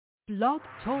Blog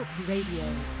Talk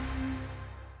Radio.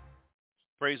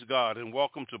 Praise God and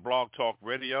welcome to Blog Talk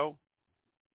Radio.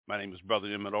 My name is Brother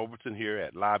Emmett Overton here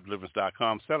at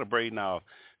livedeliverance.com, celebrating our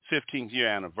 15th year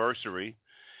anniversary.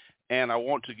 And I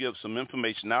want to give some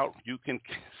information out. You can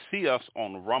see us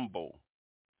on Rumble.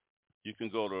 You can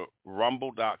go to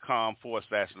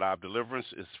rumble.com/live deliverance.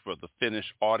 It's for the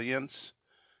Finnish audience.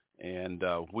 And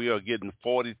we are getting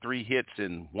 43 hits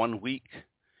in 1 week.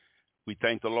 We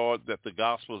thank the Lord that the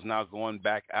gospel is now going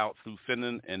back out through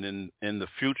Finland, and in the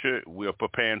future, we are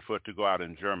preparing for it to go out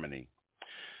in Germany.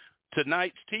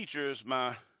 Tonight's teacher is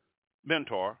my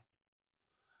mentor,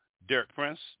 Derek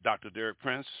Prince, Dr. Derek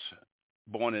Prince,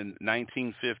 born in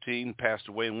 1915, passed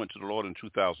away and went to the Lord in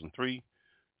 2003,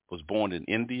 was born in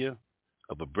India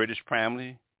of a British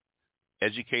family,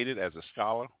 educated as a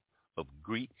scholar of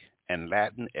Greek and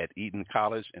Latin at Eton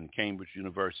College and Cambridge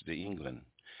University, England.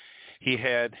 He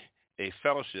had a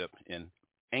fellowship in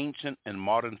ancient and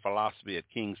modern philosophy at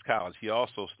King's College. He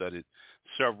also studied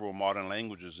several modern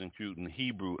languages, including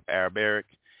Hebrew, Arabic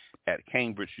at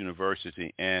Cambridge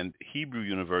University and Hebrew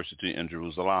University in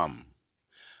Jerusalem.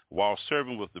 While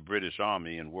serving with the British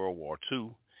Army in World War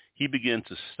II, he began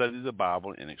to study the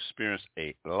Bible and experienced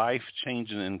a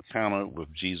life-changing encounter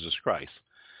with Jesus Christ.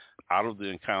 Out of the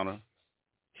encounter,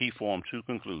 he formed two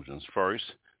conclusions. First,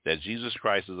 that Jesus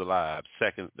Christ is alive.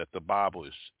 Second, that the Bible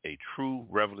is a true,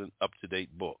 relevant,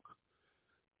 up-to-date book.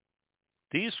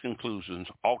 These conclusions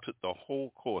altered the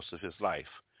whole course of his life,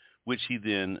 which he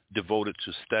then devoted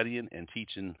to studying and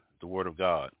teaching the Word of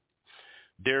God.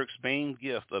 Derek's main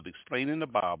gift of explaining the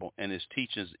Bible and his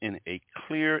teachings in a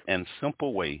clear and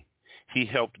simple way, he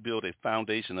helped build a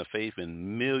foundation of faith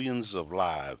in millions of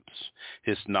lives.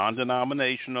 His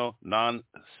non-denominational,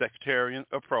 non-sectarian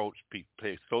approach,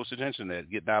 pay close attention to that,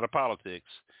 getting out of politics,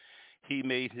 he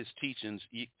made his teachings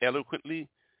eloquently,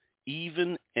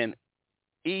 even and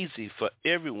easy for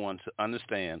everyone to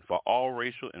understand for all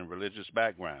racial and religious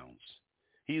backgrounds.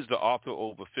 He's the author of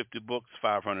over 50 books,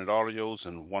 500 audios,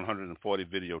 and 140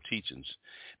 video teachings,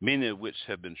 many of which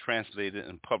have been translated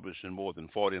and published in more than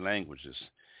 40 languages.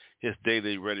 His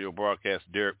daily radio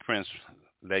broadcast, Derek Prince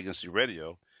Legacy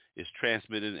Radio, is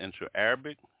transmitted into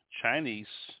Arabic, Chinese,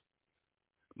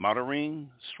 Mandarin,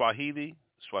 Swahili,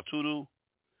 Swahili,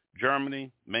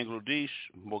 Germany, Bangladesh,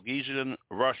 Malgesian,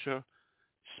 Russia,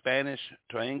 Spanish,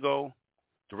 Tagalog.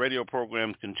 The radio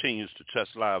program continues to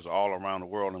touch lives all around the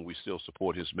world, and we still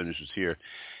support his ministries here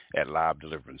at Live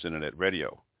Deliverance Internet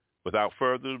Radio. Without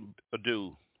further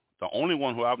ado, the only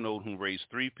one who I've known who raised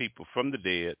 3 people from the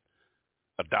dead,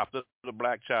 adopted a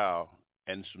black child,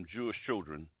 and some Jewish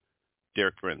children,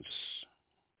 Derek Prince.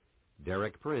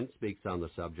 Derek Prince speaks on the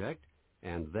subject,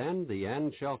 and then the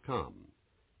end shall come.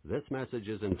 This message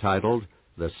is entitled,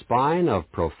 The Spine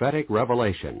of Prophetic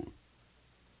Revelation.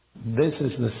 This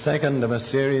is the second of a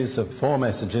series of 4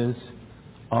 messages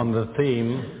on the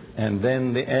theme, and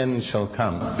then the end shall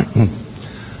come.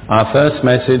 Our first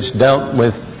message dealt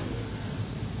with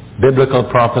biblical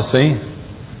prophecy,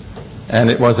 and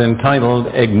it was entitled,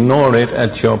 Ignore It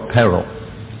at Your Peril.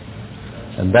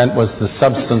 And that was the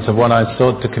substance of what I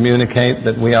sought to communicate,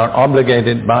 that we are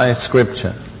obligated by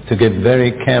Scripture to give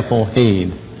very careful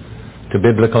heed to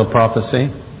biblical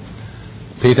prophecy.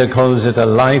 Peter calls it a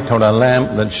light or a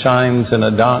lamp that shines in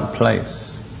a dark place.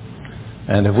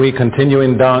 And if we continue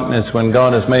in darkness when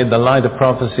God has made the light of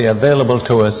prophecy available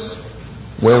to us,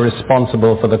 we're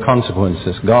responsible for the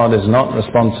consequences. God is not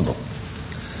responsible.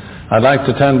 I'd like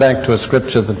to turn back to a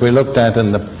scripture that we looked at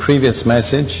in the previous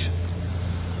message.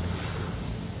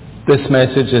 This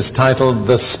message is titled,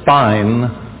 The Spine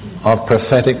of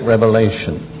Prophetic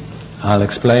Revelation. I'll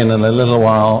explain in a little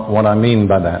while what I mean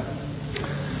by that.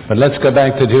 But let's go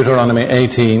back to Deuteronomy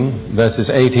 18, verses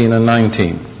 18 and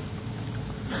 19.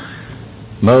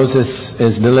 Moses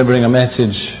is delivering a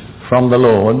message from the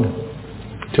Lord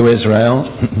to Israel,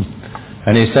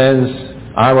 and he says,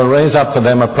 I will raise up for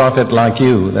them a prophet like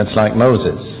you, that's like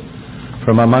Moses,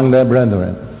 from among their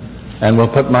brethren, and will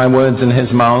put my words in his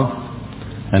mouth,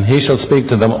 and he shall speak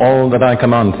to them all that I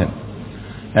command him.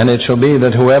 And it shall be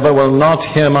that whoever will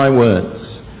not hear my words,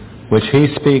 which he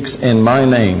speaks in my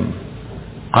name,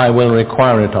 I will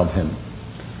require it of him.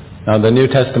 Now the New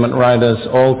Testament writers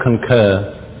all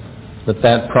concur that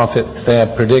that prophet there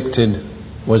predicted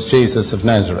was Jesus of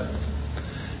Nazareth.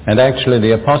 And actually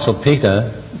the Apostle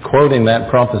Peter, quoting that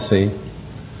prophecy,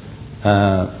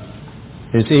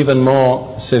 is even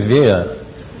more severe.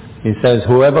 He says,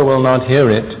 whoever will not hear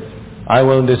it, I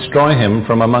will destroy him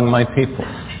from among my people.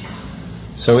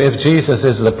 So if Jesus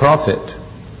is the prophet,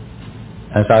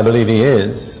 as I believe he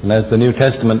is, and as the New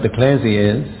Testament declares he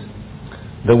is,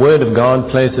 the Word of God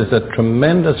places a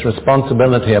tremendous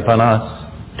responsibility upon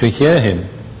us to hear him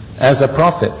as a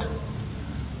prophet,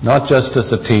 not just as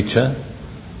a teacher,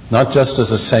 not just as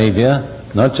a savior,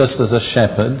 not just as a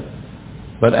shepherd,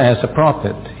 but as a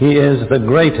prophet. He is the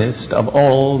greatest of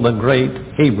all the great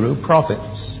Hebrew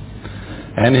prophets.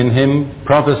 And in him,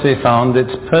 prophecy found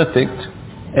its perfect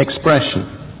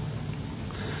expression.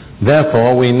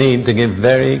 Therefore, we need to give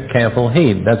very careful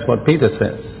heed. That's what Peter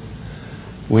says.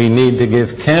 We need to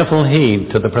give careful heed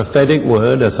to the prophetic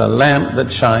word as a lamp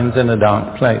that shines in a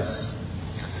dark place.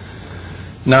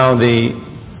 Now, the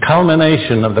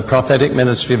culmination of the prophetic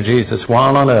ministry of Jesus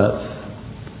while on earth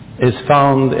is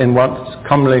found in what's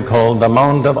commonly called the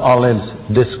Mount of Olives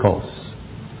discourse.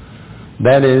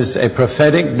 That is a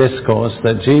prophetic discourse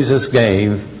that Jesus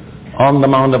gave on the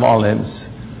Mount of Olives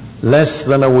less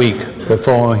than a week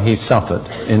before he suffered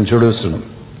in Jerusalem.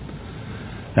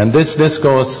 And this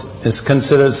discourse is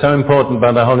considered so important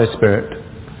by the Holy Spirit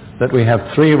that we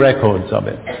have 3 records of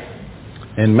it.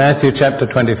 In Matthew chapter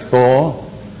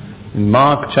 24, in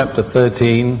Mark chapter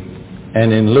 13,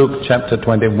 and in Luke chapter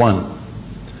 21.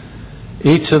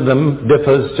 Each of them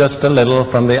differs just a little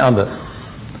from the other.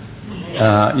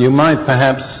 You might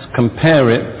perhaps compare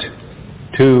it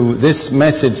to this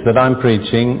message that I'm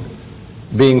preaching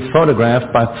being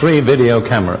photographed by 3 video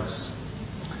cameras.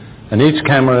 And each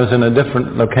camera is in a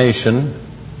different location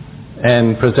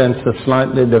and presents a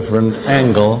slightly different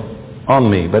angle on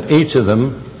me, but each of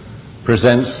them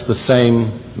presents the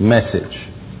same message.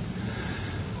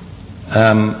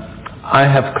 I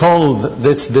have called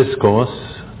this discourse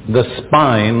the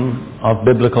spine of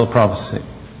biblical prophecy.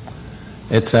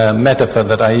 It's a metaphor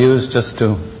that I use just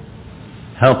to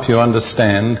help you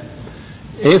understand.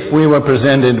 If we were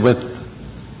presented with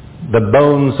the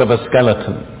bones of a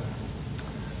skeleton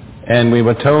and we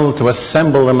were told to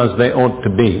assemble them as they ought to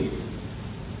be.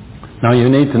 Now you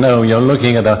need to know you're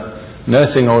looking at a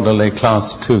nursing orderly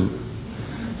class 2,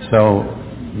 so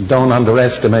don't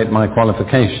underestimate my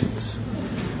qualifications.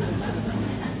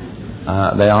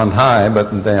 They aren't high,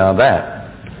 but they are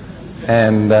that.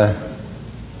 And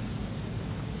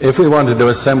if we wanted to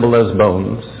assemble those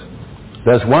bones,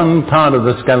 there's one part of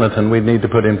the skeleton we'd need to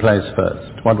put in place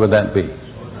first. What would that be?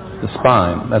 The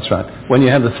spine, that's right. When you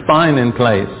have the spine in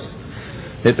place,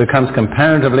 it becomes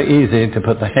comparatively easy to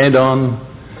put the head on,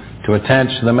 to attach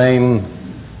the main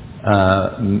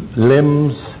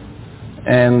limbs,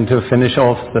 and to finish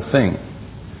off the thing.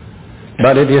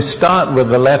 But if you start with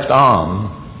the left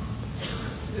arm,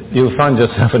 you'll find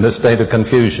yourself in a state of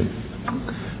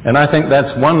confusion. And I think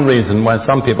that's one reason why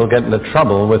some people get into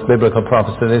trouble with biblical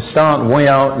prophecy. They start way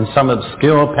out in some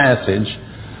obscure passage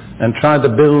and try to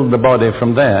build the body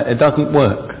from there. It doesn't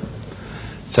work.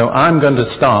 So I'm going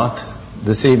to start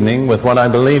this evening with what I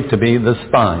believe to be the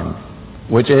spine,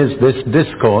 which is this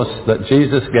discourse that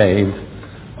Jesus gave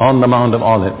on the Mount of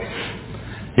Olives.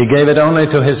 He gave it only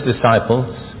to his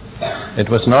disciples. It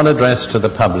was not addressed to the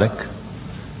public.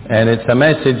 And it's a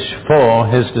message for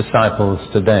his disciples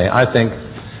today. I think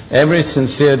every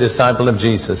sincere disciple of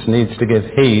Jesus needs to give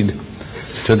heed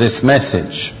to this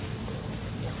message.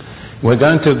 We're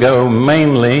going to go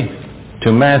mainly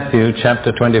to Matthew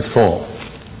chapter 24.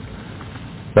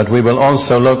 But we will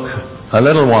also look a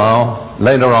little while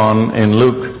later on in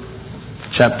Luke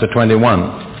chapter 21.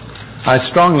 I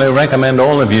strongly recommend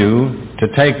all of you to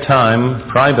take time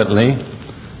privately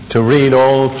to read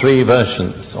all 3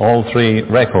 versions, all 3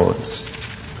 records.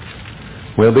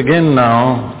 We'll begin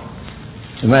now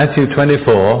in Matthew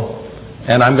 24,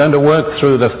 and I'm going to work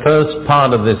through the first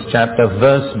part of this chapter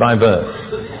verse by verse.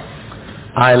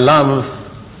 I love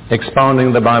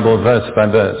expounding the Bible verse by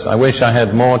verse. I wish I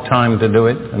had more time to do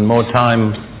it, and more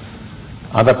time,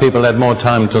 other people had more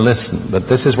time to listen. But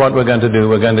this is what we're going to do.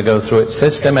 We're going to go through it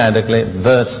systematically,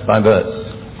 verse by verse.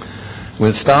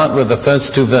 We'll start with the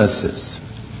first 2 verses.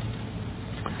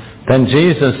 Then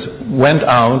Jesus went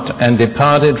out and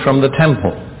departed from the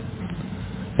temple,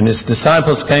 and his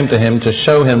disciples came to him to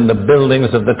show him the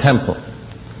buildings of the temple.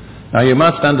 Now you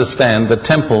must understand the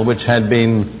temple, which had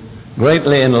been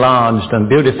greatly enlarged and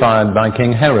beautified by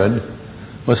King Herod,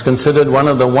 was considered one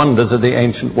of the wonders of the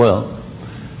ancient world.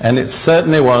 And it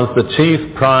certainly was the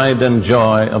chief pride and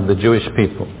joy of the Jewish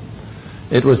people.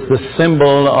 It was the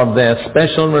symbol of their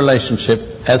special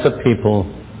relationship as a people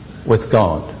with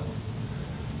God.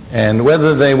 And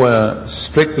whether they were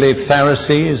strictly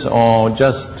Pharisees or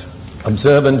just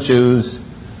observant Jews,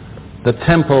 the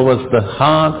temple was the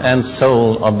heart and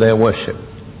soul of their worship.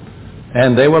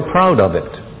 And they were proud of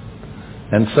it.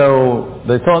 And so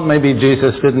they thought maybe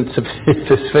Jesus didn't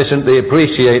sufficiently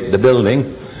appreciate the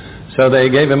building, so they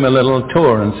gave him a little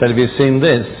tour and said, have you seen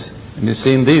this? Have you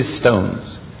seen these stones?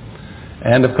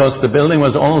 And of course the building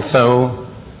was also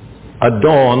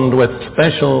adorned with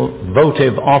special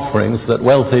votive offerings that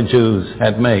wealthy Jews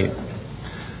had made.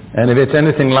 And if it's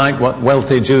anything like what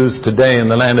wealthy Jews today in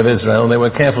the land of Israel, they were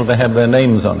careful to have their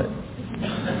names on it.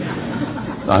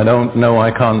 I don't know,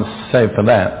 I can't say for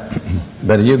that.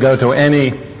 But if you go to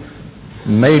any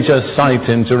major site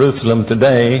in Jerusalem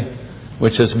today,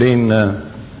 which has been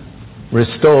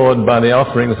restored by the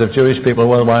offerings of Jewish people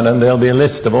worldwide, and there'll be a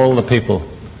list of all the people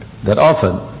that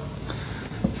offered.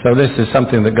 So this is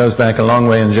something that goes back a long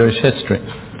way in Jewish history.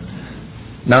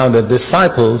 Now the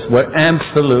disciples were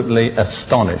absolutely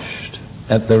astonished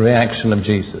at the reaction of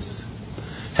Jesus.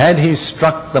 Had he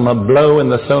struck them a blow in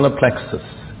the solar plexus,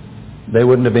 they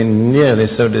wouldn't have been nearly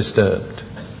so disturbed.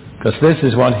 Because this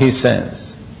is what he says.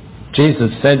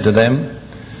 Jesus said to them,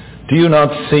 "Do you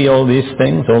not see all these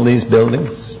things, all these buildings?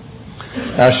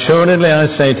 Assuredly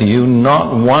I say to you,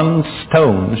 not one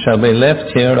stone shall be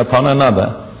left here upon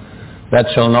another that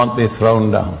shall not be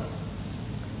thrown down."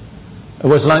 It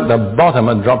was like the bottom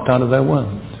had dropped out of their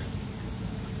world.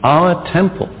 Our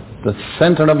temple, the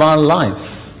center of our life,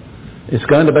 is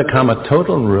going to become a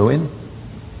total ruin.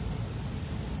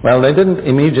 Well, they didn't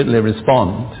immediately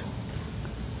respond,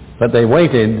 but they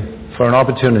waited for an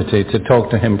opportunity to talk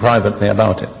to him privately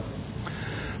about it.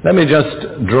 Let me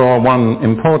just draw one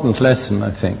important lesson,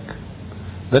 I think,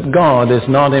 that God is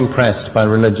not impressed by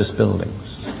religious buildings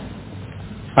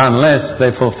unless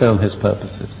they fulfill his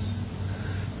purposes.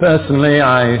 Personally,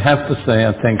 I have to say,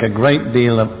 I think a great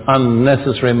deal of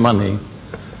unnecessary money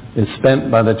is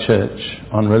spent by the church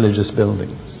on religious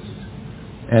buildings.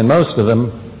 And most of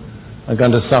them are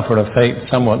going to suffer a fate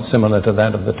somewhat similar to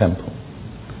that of the temple.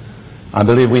 I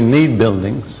believe we need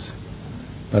buildings,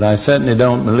 but I certainly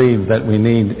don't believe that we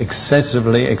need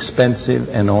excessively expensive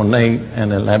and ornate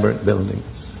and elaborate buildings.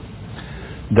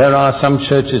 There are some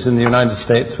churches in the United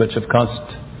States which have cost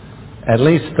at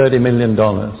least $30 million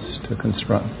to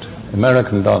construct,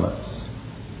 American dollars.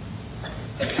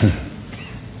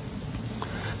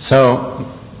 So,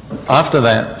 after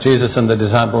that, Jesus and the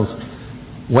disciples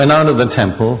went out of the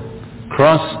temple,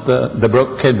 crossed the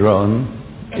brook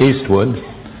Kidron eastward,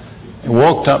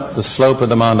 walked up the slope of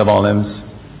the Mount of Olives,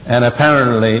 and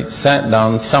apparently sat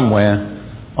down somewhere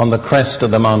on the crest of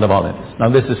the Mount of Olives. Now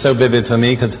this is so vivid for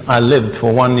me because I lived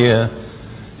for 1 year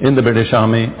in the British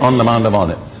Army on the Mount of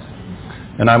Olives.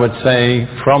 And I would say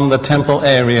from the temple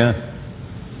area,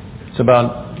 it's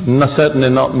about certainly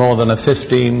not more than a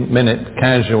 15-minute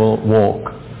casual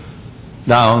walk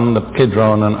down the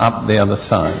Kidron and up the other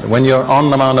side. When you're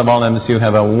on the Mount of Olives, you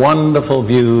have a wonderful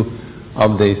view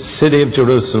of the city of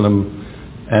Jerusalem,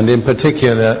 and in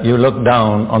particular, you look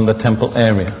down on the temple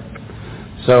area.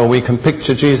 So we can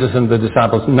picture Jesus and the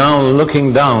disciples now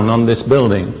looking down on this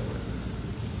building.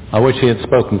 I wish he had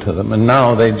spoken to them, and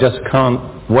now they just can't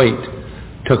wait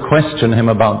to question him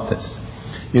about this.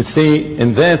 You see,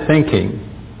 in their thinking,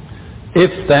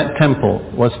 if that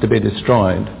temple was to be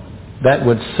destroyed, that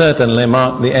would certainly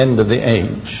mark the end of the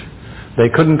age. They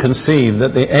couldn't conceive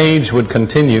that the age would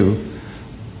continue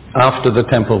after the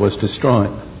temple was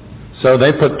destroyed. So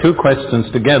they put two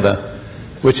questions together,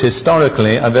 which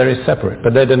historically are very separate,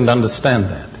 but they didn't understand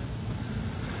that.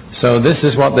 So this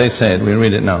is what they said. We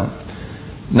read it now.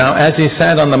 Now as he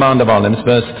sat on the Mount of Olives,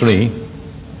 verse 3,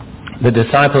 the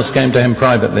disciples came to him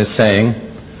privately, saying,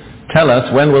 "Tell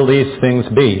us, when will these things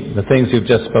be?" The things you've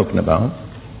just spoken about.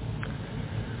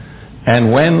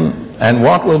 "And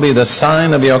what will be the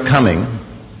sign of your coming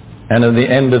and of the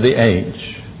end of the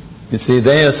age?" You see,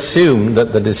 they assumed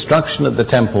that the destruction of the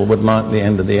temple would mark the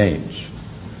end of the age.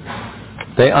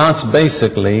 They asked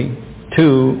basically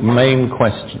two main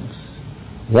questions.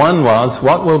 One was,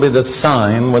 what will be the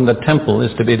sign when the temple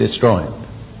is to be destroyed?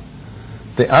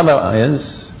 The other is,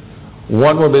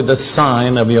 what will be the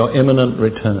sign of your imminent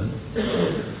return?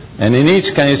 And in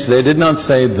each case, they did not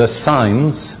say the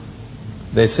signs,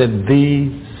 they said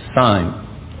the sign.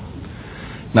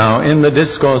 Now, in the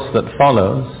discourse that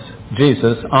follows,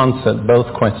 Jesus answered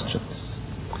both questions.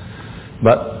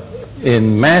 But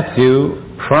in Matthew,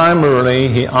 primarily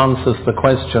he answers the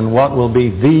question, what will be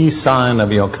the sign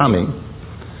of your coming?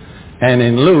 And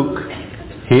in Luke,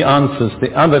 he answers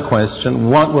the other question,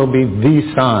 what will be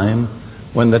the sign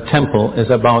when the temple is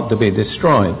about to be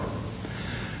destroyed?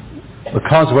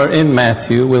 Because we're in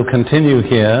Matthew, we'll continue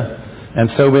here, and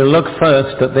so we'll look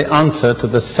first at the answer to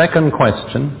the second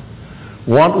question,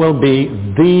 what will be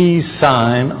the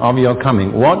sign of your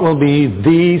coming? What will be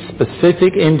the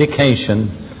specific indication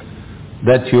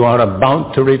that you are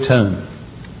about to return?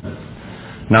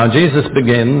 Now Jesus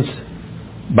begins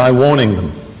by warning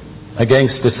them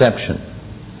against deception.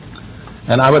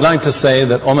 And I would like to say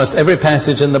that almost every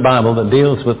passage in the Bible that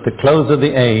deals with the close of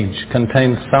the age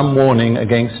contains some warning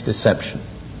against deception.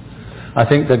 I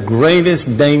think the greatest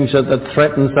danger that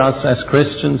threatens us as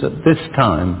Christians at this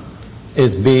time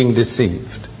is being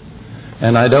deceived.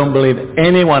 And I don't believe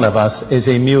any one of us is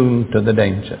immune to the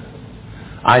danger.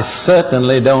 I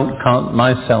certainly don't count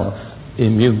myself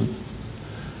immune.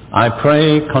 I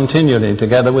pray continually,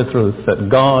 together with Ruth, that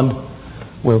God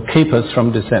will keep us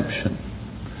from deception.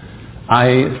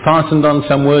 I fastened on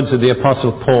some words of the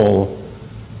Apostle Paul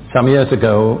some years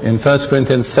ago in 1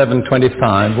 Corinthians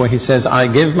 7:25, where he says, I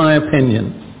give my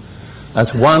opinion as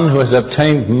one who has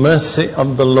obtained mercy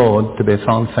of the Lord to be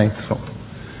found faithful.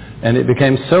 And it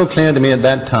became so clear to me at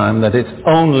that time that it's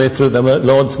only through the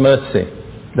Lord's mercy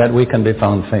that we can be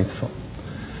found faithful.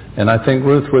 And I think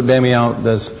Ruth would bear me out.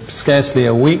 There's scarcely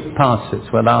a week passes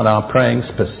without our praying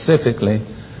specifically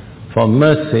for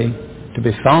mercy to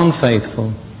be found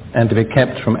faithful and to be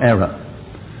kept from error.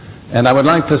 And I would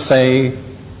like to say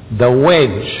the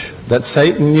wedge that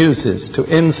Satan uses to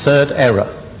insert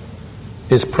error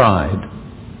is pride.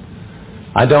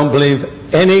 I don't believe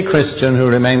any Christian who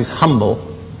remains humble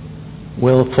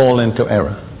will fall into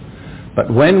error.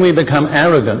 But when we become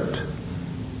arrogant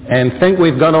and think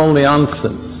we've got all the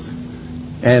answers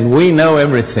and we know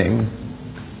everything,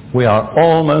 we are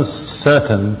almost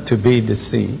certain to be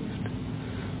deceived.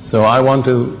 So I want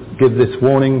to give this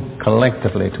warning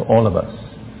collectively to all of us.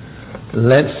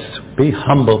 Let's be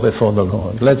humble before the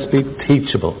Lord. Let's be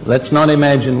teachable. Let's not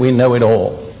imagine we know it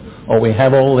all or we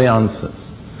have all the answers.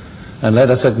 And let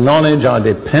us acknowledge our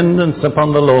dependence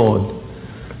upon the Lord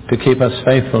to keep us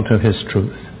faithful to his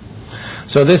truth.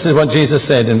 So this is what Jesus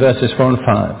said in verses 4 and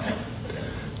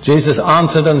 5. Jesus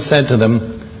answered and said to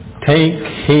them, take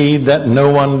heed that no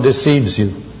one deceives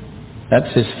you.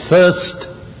 That's his first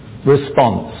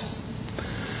response.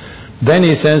 Then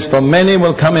he says, for many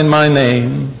will come in my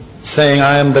name, saying,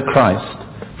 I am the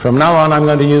Christ. From now on I'm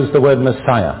going to use the word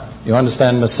Messiah. You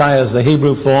understand, Messiah is the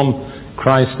Hebrew form,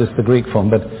 Christ is the Greek form.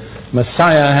 But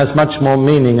Messiah has much more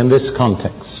meaning in this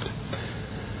context.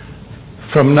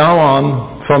 From now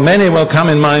on, for many will come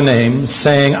in my name,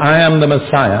 saying, I am the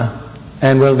Messiah,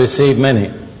 and will deceive many.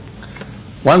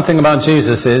 One thing about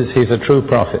Jesus is he's a true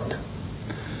prophet.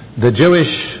 The Jewish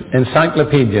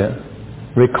encyclopedia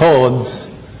records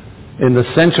in the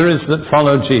centuries that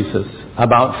followed Jesus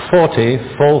about 40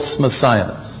 false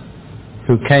messiahs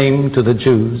who came to the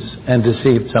Jews and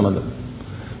deceived some of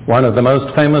them. One of the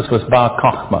most famous was Bar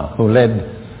Kokhba, who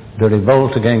led the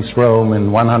revolt against Rome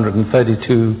in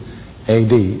 132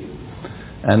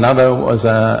 AD. Another was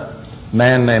a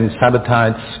man named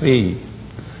Sabbatai Tzvi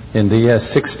in the year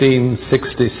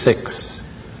 1666,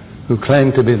 who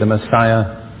claimed to be the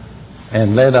Messiah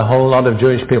and led a whole lot of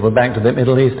Jewish people back to the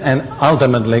Middle East and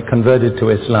ultimately converted to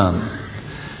Islam.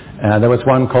 There was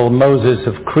one called Moses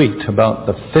of Crete about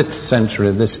the 5th century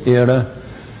of this era,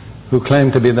 who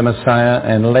claimed to be the Messiah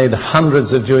and led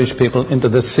hundreds of Jewish people into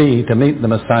the sea to meet the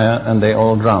Messiah, and they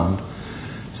all drowned.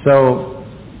 So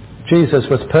Jesus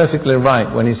was perfectly right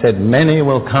when he said, many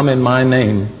will come in my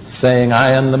name, saying,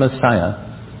 I am the Messiah,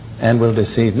 and will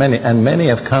deceive many. And many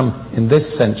have come in this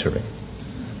century.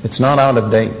 It's not out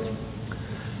of date.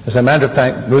 As a matter of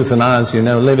fact, Ruth and I, as you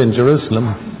know, live in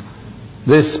Jerusalem.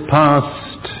 This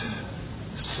past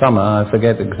summer, I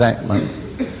forget the exact month,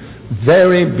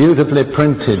 very beautifully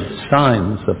printed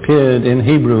signs appeared in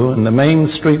Hebrew in the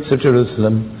main streets of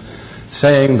Jerusalem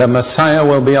saying the Messiah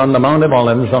will be on the Mount of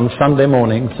Olives on Sunday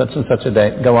morning, such and such a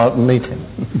date, go out and meet him.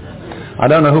 I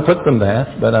don't know who put them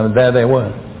there, but there they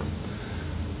were.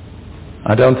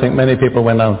 I don't think many people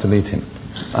went out to meet him.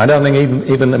 I don't think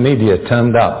even the media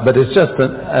turned up, but it's just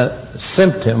a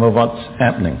symptom of what's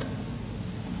happening.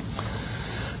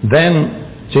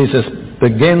 Then Jesus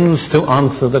begins to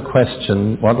answer the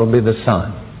question, what will be the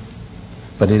sign?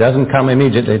 But he doesn't come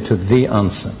immediately to the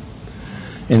answer.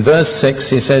 In verse 6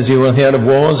 he says, you will hear of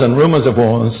wars and rumors of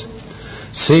wars.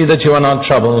 See that you are not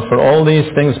troubled, for all these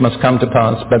things must come to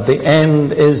pass, but the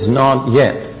end is not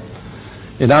yet.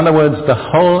 In other words, the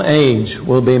whole age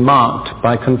will be marked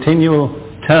by continual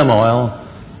turmoil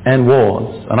and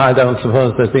wars. And I don't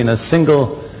suppose there's been a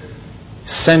single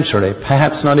century,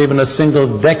 perhaps not even a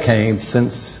single decade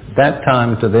since that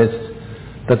time to this,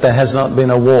 that there has not been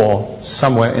a war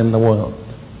somewhere in the world.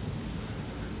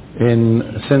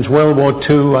 Since World War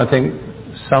II, I think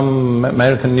some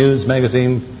American news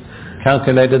magazine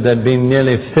calculated there had been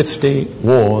nearly 50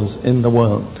 wars in the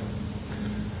world.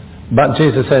 But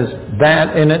Jesus says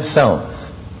that in itself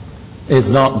is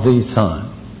not the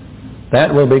sign.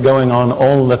 That will be going on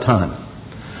all the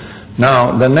time.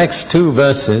 Now, the next two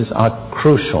verses are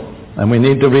crucial, and we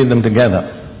need to read them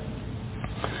together.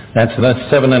 That's verse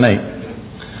 7 and 8.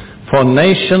 For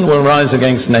nation will rise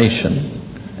against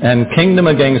nation, and kingdom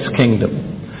against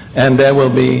kingdom, and there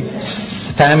will be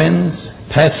famines,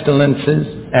 pestilences,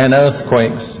 and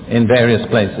earthquakes in various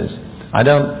places. I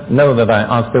don't know that I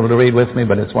asked people to read with me,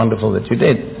 but it's wonderful that you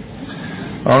did.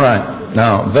 All right,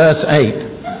 now verse 8.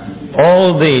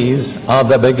 All these are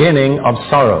the beginning of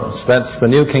sorrows. That's the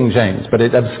New King James, but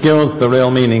it obscures the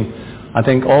real meaning. I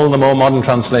think all the more modern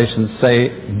translations say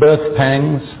birth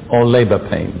pangs or labor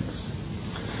pains.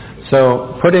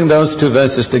 So putting those two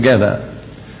verses together,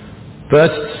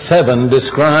 verse 7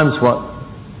 describes what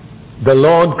the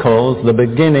Lord calls the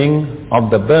beginning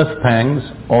of the birth pangs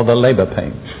or the labor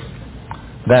pains.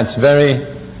 That's very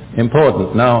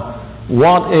important. Now,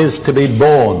 what is to be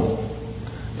born?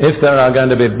 If there are going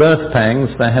to be birth pangs,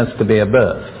 there has to be a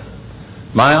birth.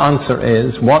 My answer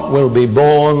is, what will be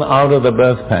born out of the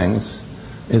birth pangs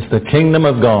is the kingdom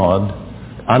of God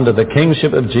under the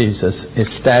kingship of Jesus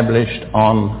established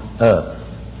on earth.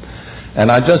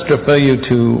 And I just refer you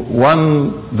to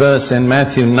one verse in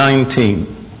Matthew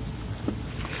 19.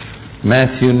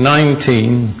 Matthew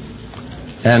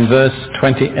 19 and verse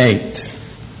 28,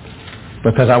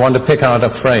 because I want to pick out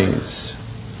a phrase.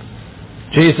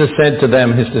 Jesus said to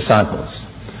them, his disciples,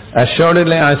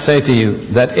 assuredly I say to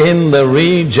you that in the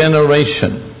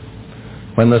regeneration,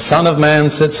 when the Son of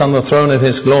Man sits on the throne of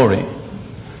his glory,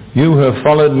 you who have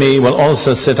followed me will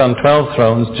also sit on 12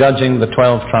 thrones, judging the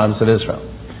 12 tribes of Israel.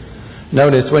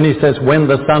 Notice when he says, when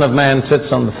the Son of Man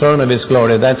sits on the throne of his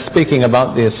glory, that's speaking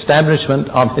about the establishment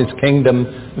of his kingdom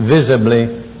visibly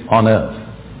on earth.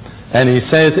 And he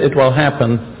says it will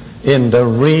happen in the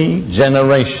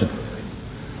regeneration.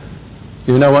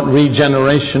 You know what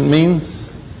regeneration means?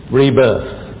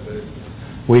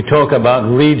 Rebirth. We talk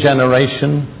about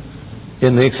regeneration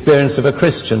in the experience of a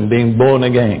Christian being born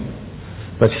again.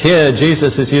 But here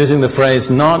Jesus is using the phrase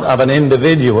not of an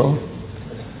individual,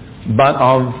 but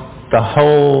of the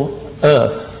whole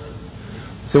earth.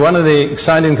 So one of the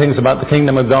exciting things about the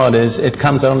kingdom of God is it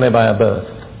comes only by a birth.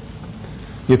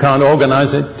 You can't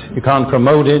organize it, you can't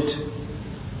promote it,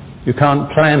 you can't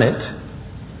plan it.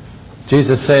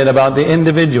 Jesus said about the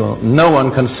individual, no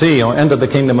one can see or enter the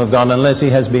kingdom of God unless he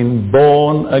has been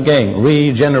born again,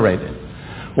 regenerated.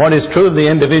 What is true of the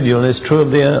individual is true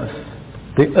of the earth.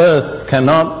 The earth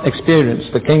cannot experience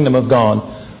the kingdom of God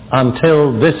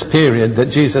until this period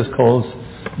that Jesus calls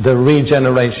the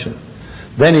regeneration.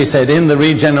 Then he said, in the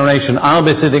regeneration, I'll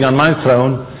be sitting on my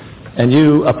throne, and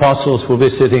you apostles will be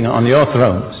sitting on your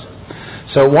thrones.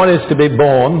 So what is to be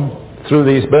born through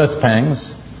these birth pangs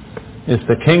is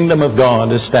the kingdom of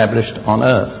God established on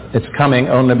earth. It's coming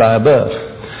only by a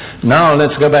birth. Now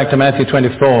let's go back to Matthew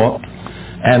 24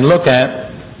 and look at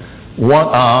what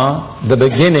are the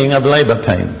beginning of labor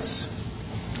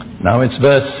pains. Now it's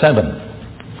verse 7.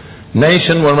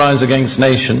 Nation will rise against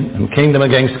nation and kingdom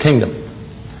against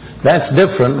kingdom. That's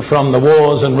different from the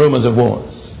wars and rumors of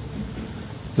wars.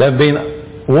 There have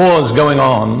been wars going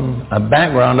on, a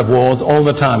background of wars all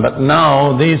the time, but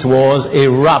now these wars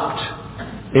erupt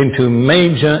into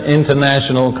major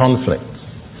international conflicts.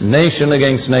 Nation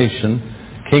against nation,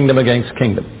 kingdom against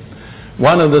kingdom.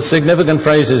 One of the significant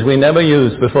phrases we never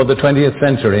used before the 20th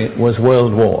century was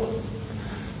world war.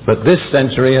 But this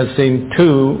century has seen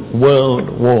 2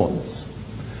 world wars.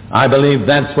 I believe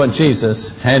that's what Jesus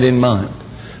had in mind.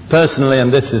 Personally,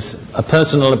 and this is a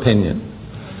personal opinion,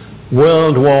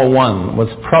 World War I was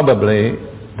probably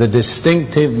the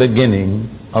distinctive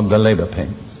beginning of the labor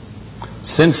pains.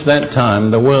 Since that time,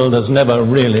 the world has never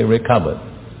really recovered.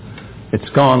 It's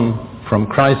gone from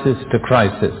crisis to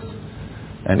crisis,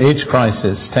 and each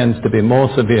crisis tends to be more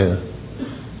severe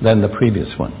than the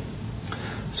previous one.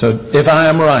 So if I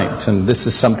am right, and this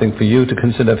is something for you to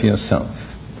consider for yourself,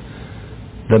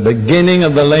 the beginning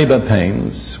of the labor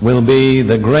pains will be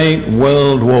the great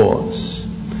world wars,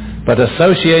 but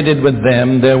associated with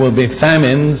them there will be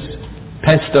famines,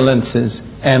 pestilences,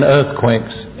 and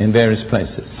earthquakes in various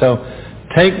places. So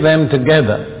take them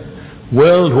together.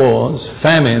 World wars,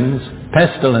 famines,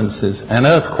 pestilences, and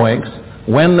earthquakes,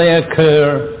 when they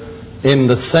occur in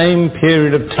the same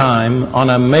period of time on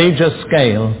a major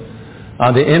scale,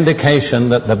 are the indication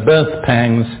that the birth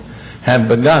pangs have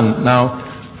begun.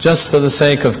 Now, just for the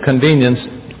sake of convenience,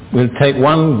 we'll take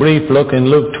one brief look in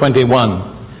Luke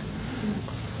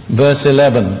 21, verse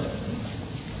 11.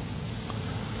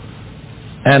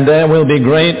 And there will be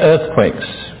great earthquakes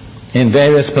in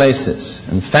various places,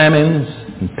 and famines,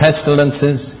 and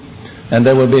pestilences, and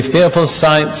there will be fearful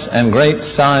sights and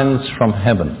great signs from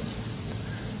heaven.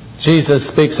 Jesus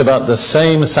speaks about the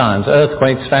same signs,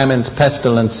 earthquakes, famines,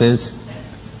 pestilences,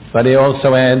 but he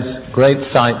also adds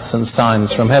great sights and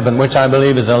signs from heaven, which I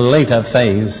believe is a later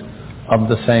phase of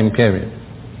the same period.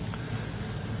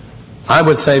 I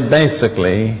would say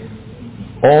basically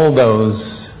all those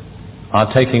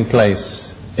are taking place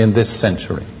in this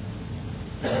century.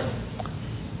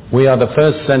 We are the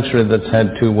first century that's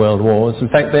had 2 world wars. In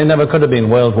fact, there never could have been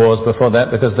world wars before that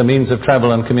because the means of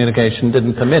travel and communication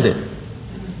didn't permit it.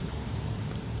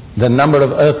 The number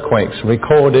of earthquakes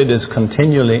recorded is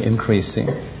continually increasing.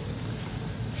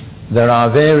 There are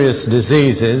various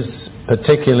diseases,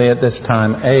 particularly at this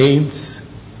time AIDS,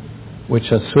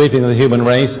 which are sweeping the human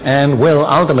race and will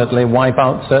ultimately wipe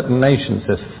out certain nations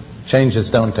if changes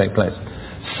don't take place.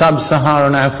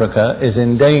 Sub-Saharan Africa is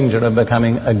in danger of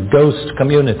becoming a ghost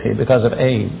community because of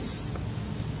AIDS.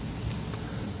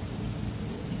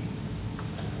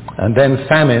 And then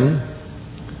famine.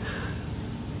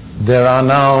 There are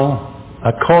now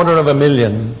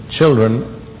 250,000 children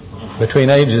between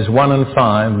ages 1 and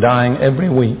 5 dying every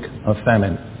week of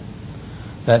famine.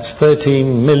 That's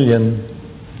 13 million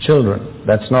children.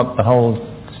 That's not the whole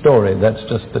story, that's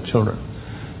just the children.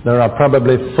 There are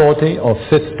probably 40 or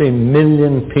 50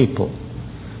 million people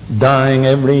dying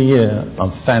every year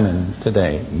of famine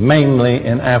today, mainly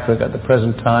in Africa at the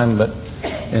present time, but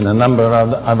in a number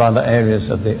of other areas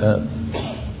of the earth.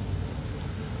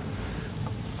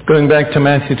 Going back to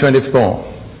Matthew 24.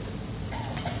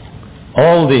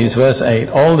 All these, verse 8,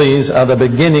 all these are the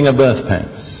beginning of birth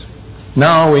pangs.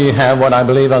 Now we have what I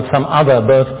believe are some other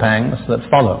birth pangs that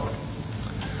follow.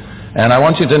 And I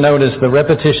want you to notice the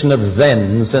repetition of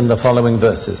thens in the following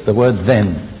verses, the word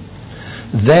then.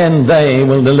 Then they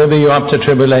will deliver you up to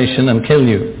tribulation and kill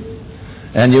you,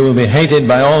 and you will be hated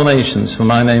by all nations for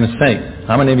my name's sake.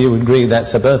 How many of you would agree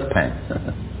that's a birth pang?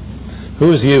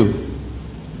 Who's you?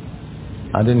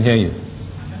 I didn't hear you.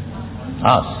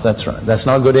 Us, that's right. That's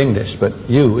not good English, but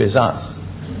you is us.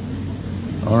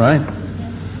 All right?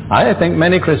 I think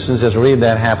many Christians just read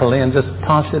that happily and just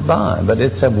pass it by, but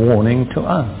it's a warning to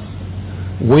us.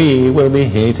 We will be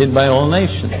hated by all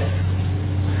nations.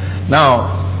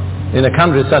 Now, in a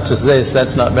country such as this,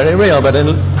 that's not very real, but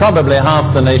in probably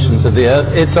half the nations of the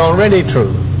earth, it's already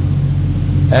true.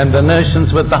 And the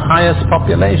nations with the highest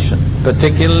population,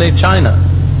 particularly China.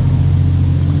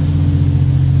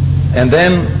 And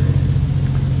then,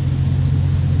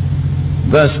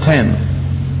 verse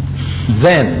 10,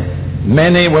 then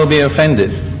many will be offended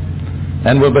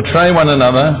and will betray one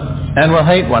another and will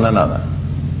hate one another.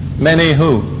 Many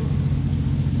who?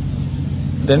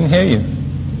 Didn't hear you.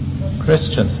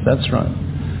 Christians, that's right.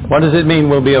 What does it mean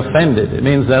will be offended? It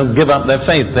means they'll give up their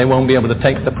faith. They won't be able to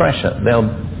take the pressure.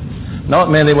 Not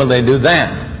merely will they do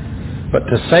that, but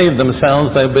to save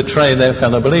themselves, they'll betray their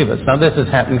fellow believers. Now this has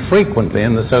happened frequently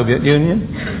in the Soviet Union,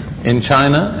 in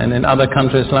China, and in other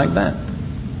countries like that.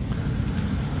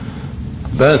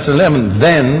 Verse 11,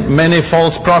 then many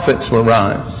false prophets will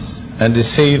rise and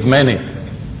deceive many.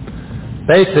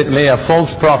 Basically, a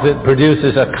false prophet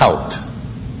produces a cult.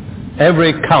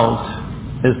 Every cult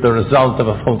is the result of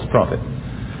a false prophet.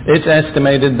 It's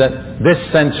estimated that this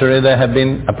century there have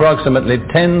been approximately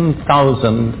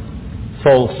 10,000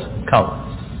 false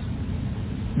cults.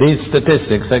 These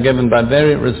statistics are given by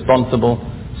very responsible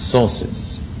sources.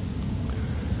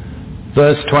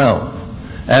 Verse 12,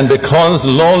 and because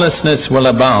lawlessness will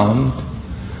abound,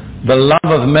 the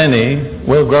love of many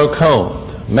will grow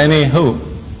cold. Many who?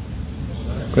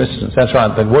 Christians. That's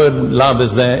right. The word love is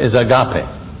there is agape.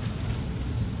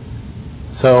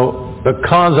 So,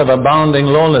 because of abounding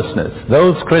lawlessness,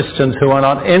 those Christians who are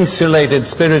not insulated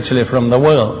spiritually from the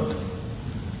world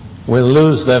will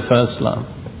lose their first love.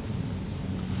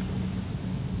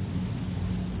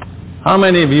 How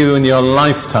many of you in your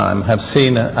lifetime have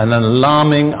seen an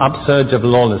alarming upsurge of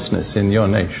lawlessness in your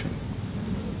nation?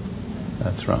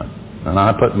 That's right. And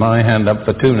I put my hand up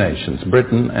for 2 nations,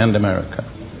 Britain and America.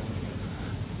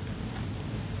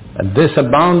 And this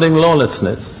abounding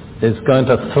lawlessness is going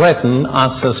to threaten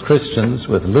us as Christians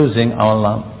with losing our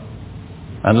love.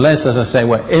 Unless, as I say,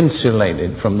 we're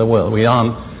insulated from the world. We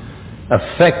aren't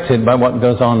affected by what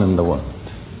goes on in the world.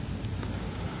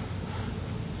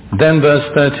 Then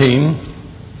verse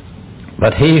 13,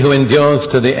 but he who endures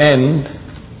to the end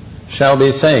shall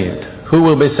be saved. Who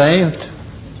will be saved?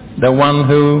 The one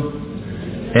who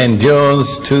endures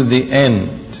to the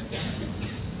end.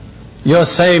 You're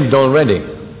saved already.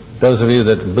 Those of you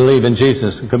that believe in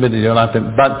Jesus and committed your life to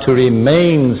him. But to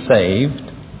remain saved,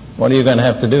 what are you going to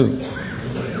have to do?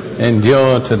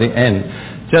 Endure to the end.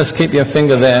 Just keep your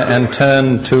finger there and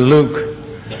turn to Luke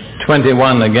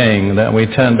 21 again, that we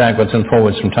turn backwards and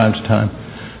forwards from time to time.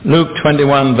 Luke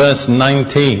 21 verse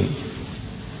 19.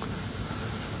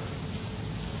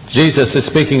 Jesus is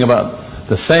speaking about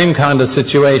the same kind of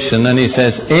situation, and he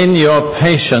says, in your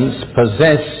patience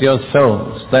possess your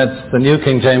souls. That's the New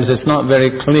King James. It's not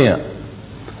very clear.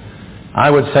 I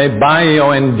would say, by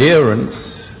your endurance,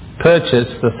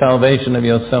 purchase the salvation of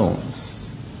your souls.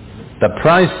 The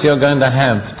price you're going to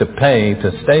have to pay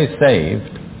to stay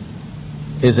saved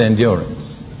is endurance.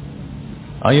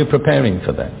 Are you preparing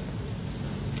for that?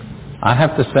 I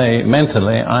have to say,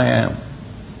 mentally, I am.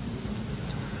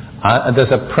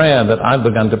 There's a prayer that I've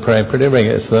begun to pray pretty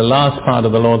regularly. It's the last part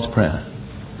of the Lord's Prayer.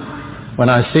 When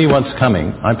I see what's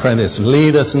coming, I pray this: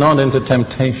 lead us not into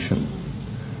temptation,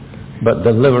 but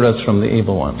deliver us from the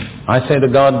evil one. I say to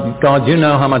God, God, you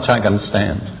know how much I can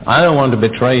stand. I don't want to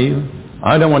betray you.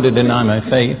 I don't want to deny my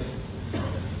faith.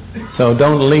 So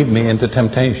don't lead me into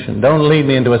temptation. Don't lead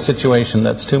me into a situation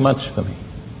that's too much for me.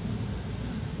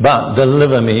 But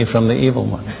deliver me from the evil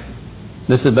one.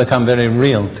 This has become very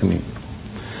real to me.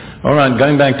 All right,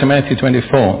 going back to Matthew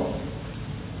 24.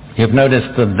 You've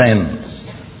noticed the thens.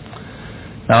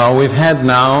 Now, we've had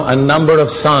now a number of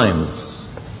signs,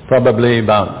 probably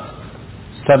about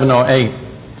 7 or 8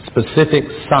 specific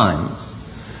signs,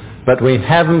 but we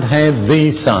haven't had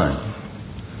the sign.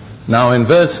 Now, in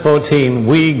verse 14,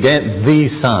 we get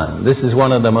the sign. This is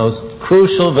one of the most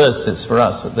crucial verses for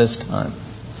us at this time.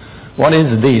 What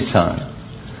is the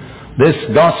sign? This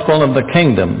gospel of the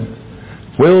kingdom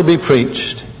will be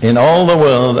preached in all the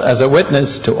world as a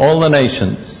witness to all the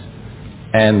nations,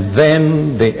 and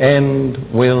then the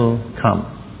end will come.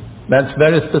 That's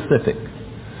very specific.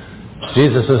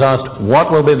 Jesus has asked,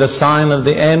 what will be the sign of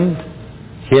the end?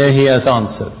 Here he has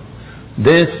answered.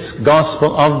 This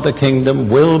gospel of the kingdom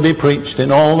will be preached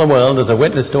in all the world as a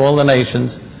witness to all the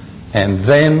nations, and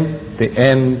then the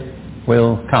end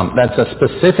will come. That's a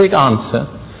specific answer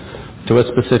to a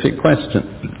specific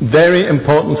question. Very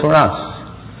important for us.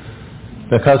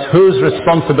 Because whose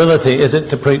responsibility is it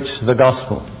to preach the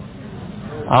gospel?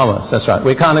 Ours, that's right.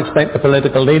 We can't expect the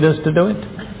political leaders to do it.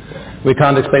 We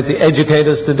can't expect the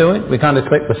educators to do it. We can't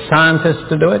expect the scientists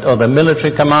to do it or the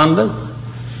military commanders.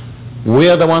 We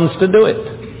are the ones to do it.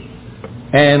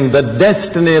 And the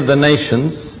destiny of the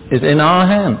nations is in our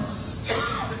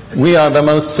hands. We are the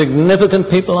most significant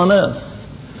people on earth.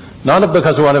 Not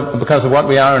because of what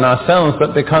we are in ourselves,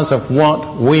 but because of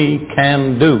what we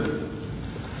can do.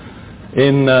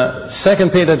 In 2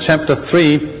 Peter chapter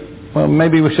 3, well,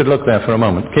 maybe we should look there for a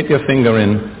moment. Keep your finger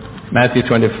in Matthew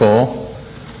 24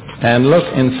 and look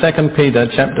in 2 Peter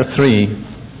chapter 3,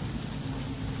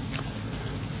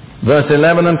 verse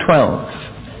 11 and 12.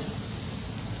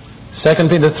 2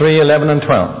 Peter 3, 11 and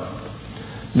 12.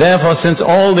 Therefore, since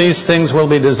all these things will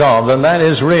be dissolved, and that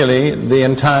is really the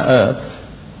entire earth,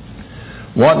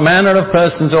 what manner of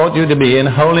persons ought you to be in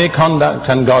holy conduct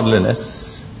and godliness,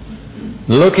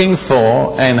 looking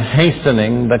for and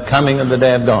hastening the coming of the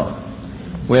day of God.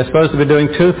 We are supposed to be doing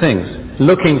two things: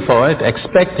 looking for it,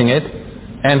 expecting it,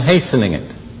 and hastening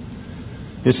it.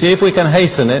 You see, if we can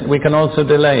hasten it, we can also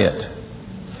delay it.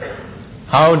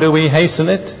 How do we hasten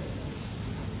it?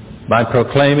 By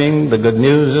proclaiming the good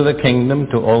news of the kingdom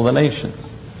to all the nations.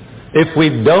 If we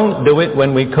don't do it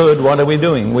when we could, what are we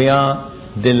doing? We are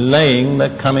delaying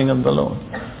the coming of the Lord.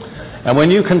 And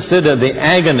when you consider the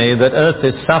agony that earth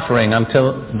is suffering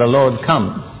until the Lord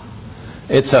comes,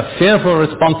 it's a fearful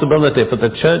responsibility for the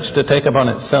church to take upon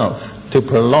itself to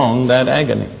prolong that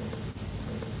agony.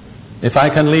 If I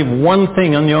can leave one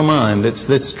thing on your mind, it's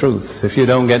this truth. If you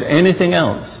don't get anything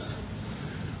else,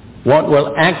 what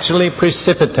will actually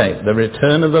precipitate the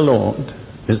return of the Lord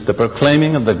is the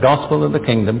proclaiming of the gospel of the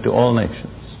kingdom to all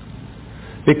nations.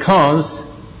 Because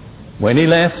when he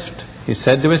left, he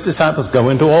said to his disciples, go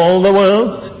into all the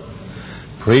world,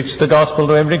 preach the gospel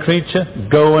to every creature,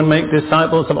 go and make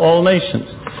disciples of all nations.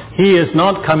 He is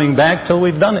not coming back till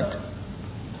we've done it.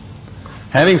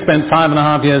 Having spent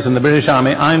 5.5 years in the British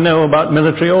Army, I know about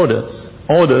military orders.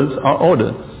 Orders are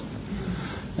orders.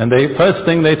 And the first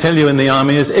thing they tell you in the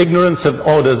army is ignorance of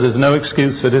orders is no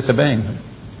excuse for disobeying them.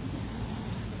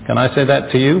 Can I say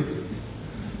that to you?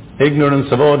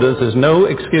 Ignorance of orders is no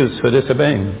excuse for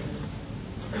disobeying them.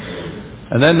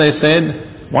 And then they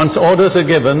said, once orders are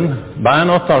given by an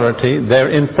authority,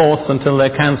 they're in force until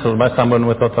they're cancelled by someone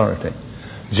with authority.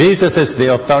 Jesus is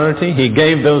the authority. He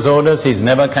gave those orders. He's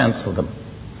never cancelled them.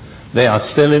 They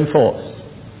are still in force.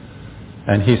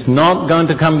 And he's not going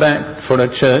to come back for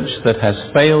a church that has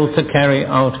failed to carry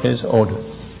out his orders.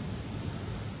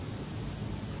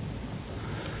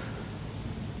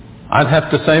 I'd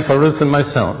have to say for Ruth and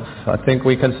myself, I think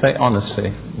we can say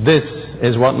honestly, this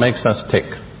is what makes us tick.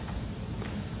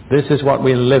 This is what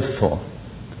we live for.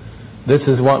 This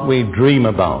is what we dream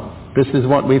about. This is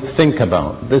what we think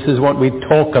about. This is what we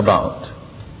talk about.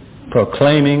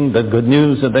 Proclaiming the good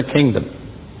news of the kingdom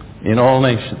in all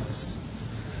nations.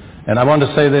 And I want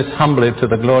to say this humbly to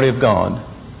the glory of God.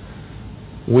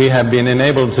 We have been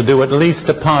enabled to do at least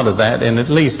a part of that in at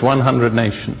least 100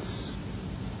 nations.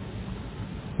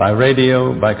 By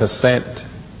radio, by cassette,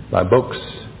 by books,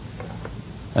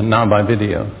 and now by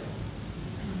video.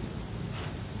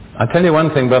 I tell you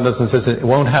one thing, brothers and sisters, it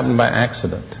won't happen by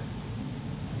accident.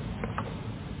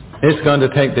 It's going to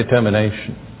take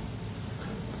determination.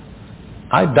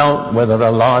 I doubt whether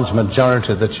a large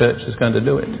majority of the church is going to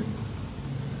do it.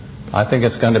 I think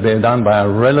it's going to be done by a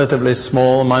relatively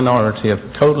small minority of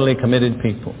totally committed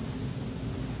people.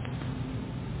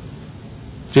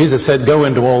 Jesus said, go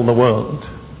into all the world.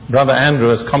 Brother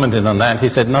Andrew has commented on that. He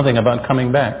said nothing about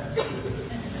coming back.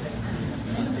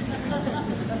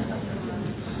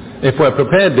 If we're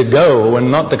prepared to go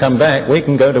and not to come back, we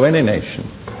can go to any nation.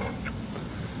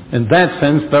 In that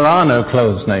sense, there are no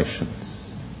closed nations.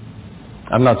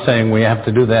 I'm not saying we have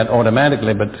to do that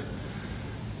automatically, but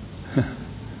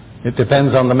it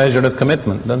depends on the measure of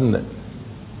commitment, doesn't it?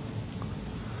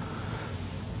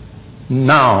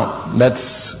 Now, let's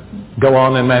go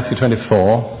on in Matthew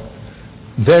 24.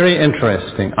 Very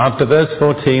interesting. After verse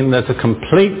 14, there's a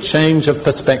complete change of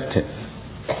perspective.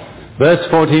 Verse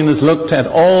 14 is looked at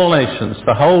all nations,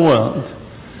 the whole world.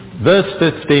 Verse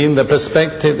 15, the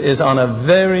perspective is on a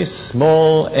very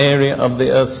small area of the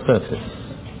earth's surface.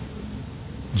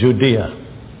 Judea.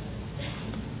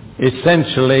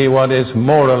 Essentially what is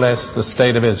more or less the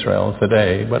state of Israel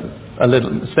today, but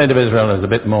the state of Israel is a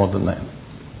bit more than that.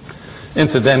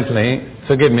 Incidentally,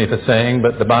 forgive me for saying,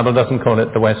 but the Bible doesn't call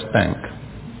it the West Bank.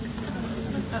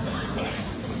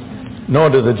 Nor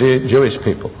do the Jewish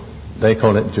people. They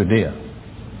call it Judea.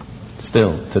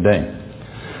 Still, today.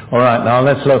 All right, now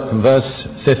let's look at verse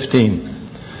 15.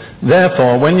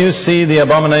 Therefore, when you see the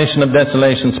abomination of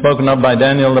desolation spoken of by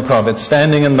Daniel the prophet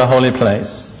standing in the holy place,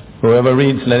 whoever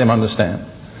reads, let him understand.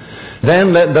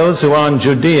 Then let those who are in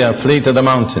Judea flee to the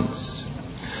mountains.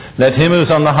 Let him who's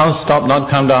on the housetop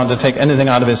not come down to take anything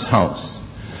out of his house.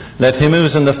 Let him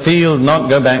who's in the field not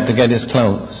go back to get his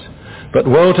clothes. But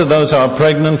woe to those who are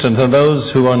pregnant and to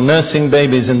those who are nursing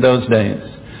babies in those days.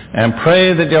 And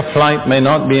pray that your flight may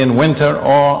not be in winter or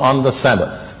on the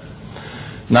Sabbath.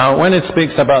 Now, when it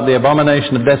speaks about the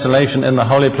abomination of desolation in the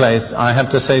holy place, I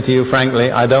have to say to you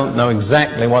frankly, I don't know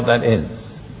exactly what that is.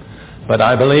 But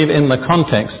I believe in the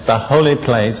context, the holy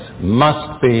place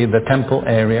must be the temple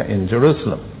area in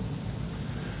Jerusalem.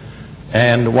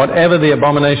 And whatever the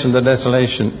abomination of the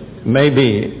desolation may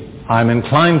be, I'm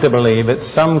inclined to believe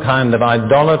it's some kind of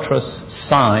idolatrous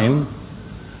sign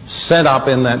set up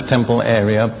in that temple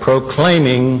area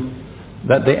proclaiming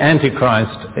that the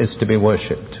Antichrist is to be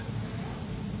worshipped.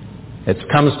 It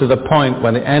comes to the point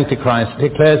where the Antichrist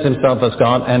declares himself as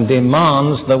God and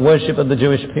demands the worship of the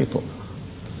Jewish people.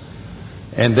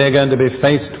 And they're going to be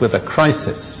faced with a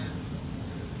crisis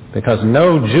because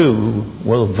no Jew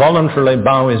will voluntarily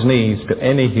bow his knees to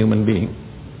any human being.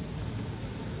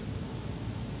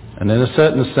 And in a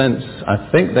certain sense, I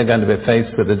think they're going to be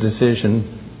faced with a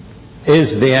decision: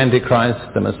 is the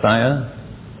Antichrist the Messiah,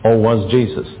 or was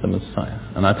Jesus the Messiah?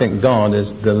 And I think God is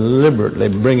deliberately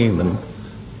bringing them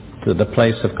to the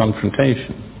place of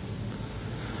confrontation.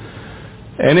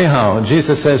 Anyhow,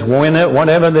 Jesus says,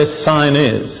 whatever this sign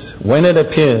is, when it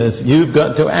appears, you've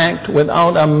got to act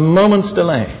without a moment's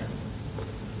delay.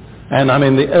 And I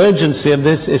mean, the urgency of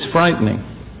this is frightening.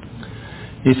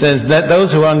 He says, let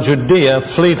those who are in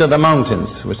Judea flee to the mountains.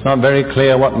 It's not very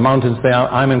clear what mountains they are.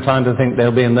 I'm inclined to think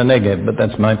they'll be in the Negev, but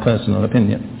that's my personal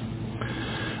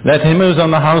opinion. Let him who's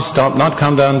on the housetop not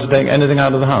come down to take anything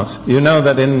out of the house. You know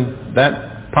that in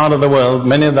that part of the world,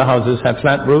 many of the houses have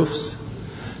flat roofs,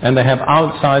 and they have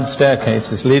outside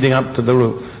staircases leading up to the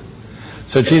roof.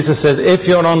 So Jesus says, if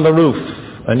you're on the roof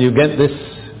and you get this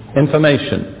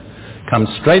information, come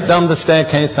straight down the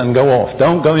staircase and go off.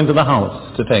 Don't go into the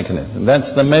house to take anything.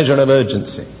 That's the measure of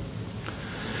urgency.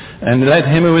 And let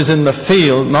him who is in the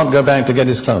field not go back to get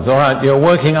his clothes. All right, you're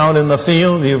working out in the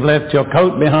field. You've left your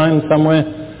coat behind somewhere.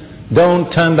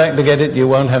 Don't turn back to get it. You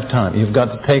won't have time. You've got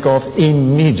to take off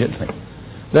immediately.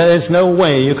 There is no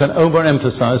way you can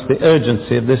overemphasize the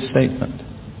urgency of this statement.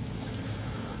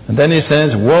 And then he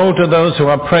says, woe to those who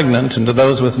are pregnant and to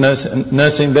those with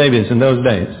nursing babies in those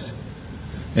days.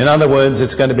 In other words,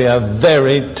 it's going to be a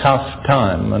very tough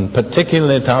time, and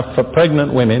particularly tough for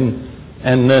pregnant women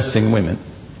and nursing women.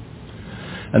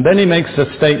 And then he makes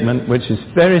a statement which is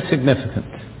very significant.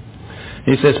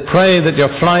 He says, pray that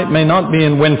your flight may not be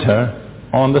in winter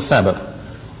on the Sabbath.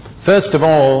 First of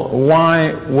all,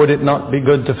 why would it not be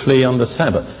good to flee on the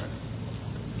Sabbath?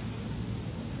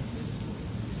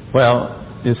 Well,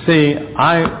 you see,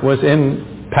 I was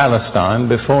in Palestine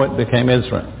before it became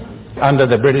Israel, under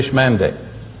the British mandate.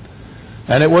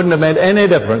 And it wouldn't have made any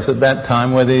difference at that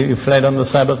time whether you fled on the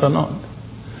Sabbath or not.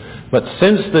 But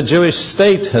since the Jewish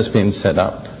state has been set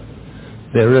up,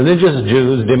 the religious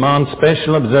Jews demand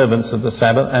special observance of the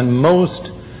Sabbath, and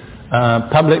most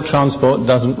public transport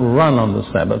doesn't run on the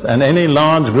Sabbath, and any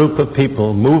large group of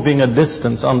people moving a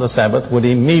distance on the Sabbath would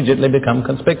immediately become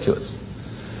conspicuous.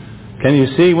 Can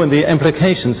you see what the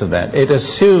implications of that? It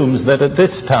assumes that at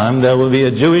this time there will be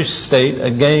a Jewish state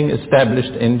again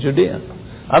established in Judea.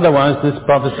 Otherwise this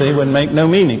prophecy would make no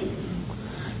meaning.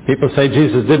 People say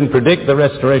Jesus didn't predict the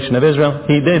restoration of Israel.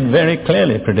 He did very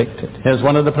clearly predict it. Here's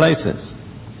one of the places.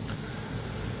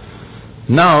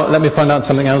 Now, let me point out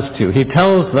something else to you. He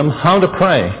tells them how to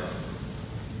pray.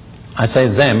 I say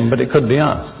them, but it could be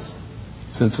us,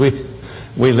 since we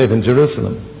live in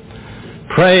Jerusalem.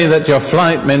 Pray that your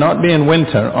flight may not be in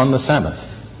winter on the Sabbath.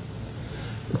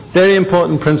 Very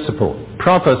important principle.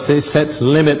 Prophecy sets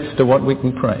limits to what we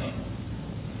can pray.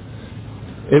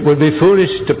 It would be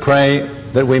foolish to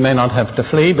pray that we may not have to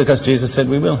flee, because Jesus said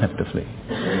we will have to flee.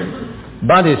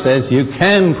 But he says you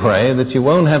can pray that you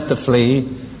won't have to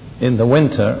flee in the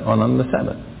winter or on the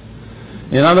Sabbath.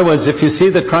 In other words, if you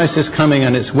see the crisis coming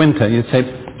and it's winter, you say,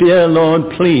 dear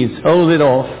Lord, please hold it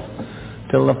off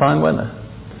till the fine weather.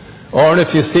 Or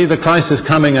if you see the crisis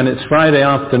coming and it's Friday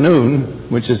afternoon,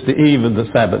 which is the eve of the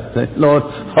Sabbath, say, Lord,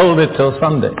 hold it till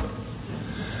Sunday.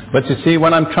 But you see,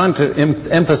 what I'm trying to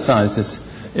emphasize is,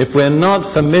 if we're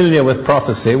not familiar with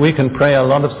prophecy, we can pray a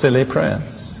lot of silly prayers.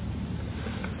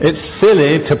 It's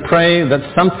silly to pray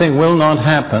that something will not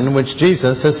happen which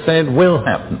Jesus has said will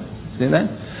happen. See that?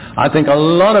 I think a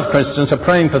lot of Christians are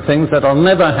praying for things that will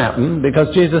never happen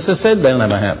because Jesus has said they'll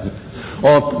never happen.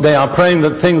 Or they are praying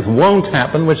that things won't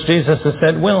happen which Jesus has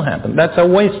said will happen. That's a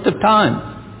waste of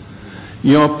time.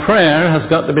 Your prayer has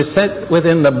got to be set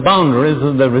within the boundaries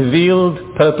of the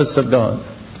revealed purpose of God.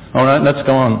 All right, let's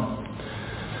go on.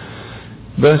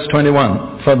 Verse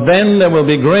 21, for then there will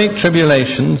be great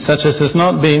tribulation, such as has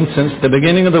not been since the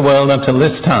beginning of the world until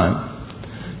this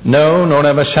time. No, nor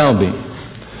ever shall be.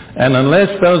 And unless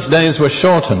those days were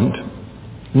shortened,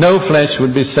 no flesh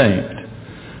would be saved.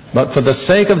 But for the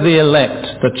sake of the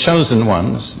elect, the chosen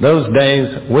ones, those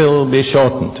days will be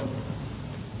shortened.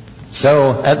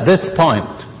 So at this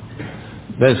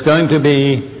point, there's going to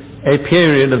be a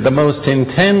period of the most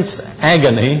intense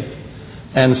agony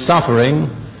and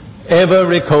suffering ever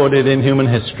recorded in human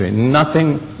history.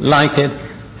 Nothing like it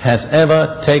has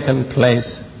ever taken place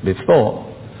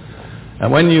before.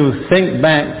 And when you think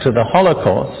back to the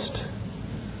Holocaust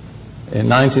in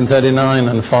 1939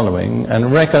 and following,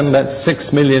 and reckon that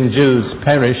 6 million Jews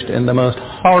perished in the most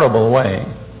horrible way,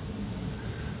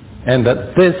 and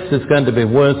that this is going to be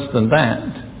worse than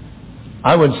that,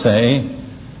 I would say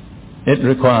it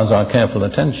requires our careful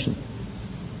attention.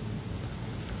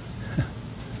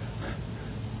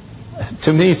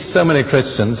 To me, so many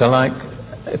Christians are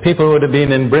like people who would have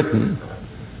been in Britain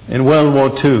in World War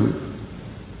II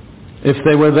if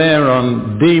they were there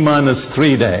on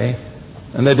D-3 day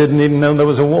and they didn't even know there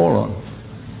was a war on.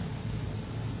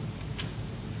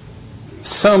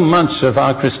 So much of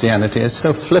our Christianity is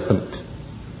so flippant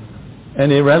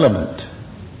and irrelevant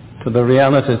to the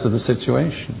realities of the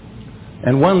situation.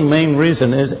 And one main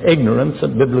reason is ignorance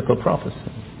of biblical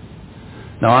prophecy.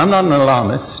 Now, I'm not an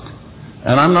alarmist.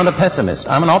 And I'm not a pessimist.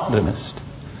 I'm an optimist.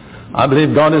 I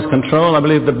believe God is in control. I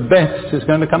believe the best is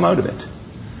going to come out of it.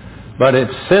 But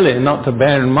it's silly not to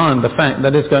bear in mind the fact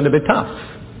that it's going to be tough.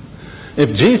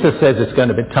 If Jesus says it's going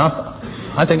to be tough,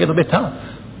 I think it'll be tough.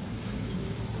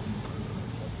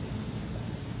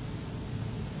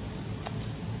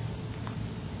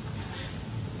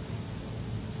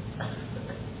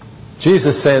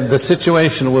 Jesus said the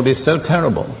situation will be so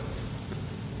terrible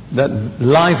that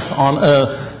life on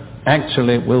earth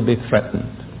actually will be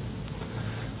threatened.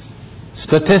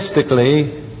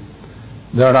 Statistically,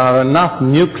 there are enough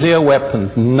nuclear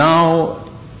weapons now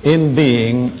in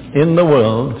being in the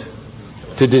world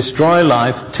to destroy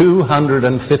life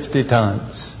 250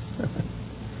 times.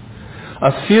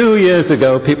 A few years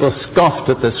ago, people scoffed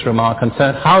at this remark and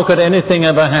said, how could anything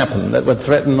ever happen that would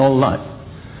threaten all life?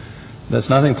 There's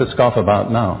nothing to scoff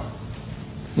about now.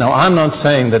 Now, I'm not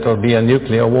saying that there will be a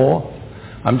nuclear war.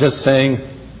 I'm just saying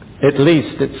at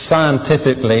least it's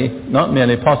scientifically not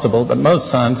merely possible, but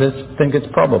most scientists think it's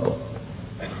probable.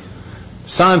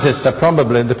 Scientists are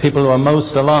probably the people who are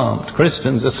most alarmed.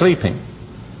 Christians are sleeping.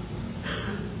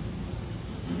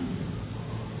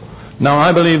 Now,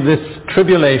 I believe this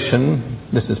tribulation,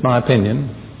 this is my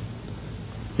opinion,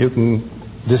 you can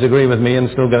disagree with me and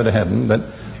still go to heaven, but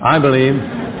I believe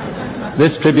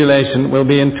this tribulation will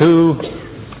be in two,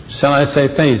 shall I say,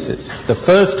 phases. The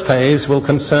first phase will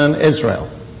concern Israel,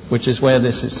 which is where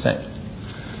this is set.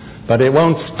 But it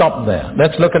won't stop there.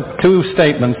 Let's look at two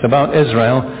statements about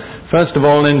Israel. First of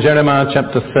all, in Jeremiah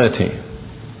chapter 30.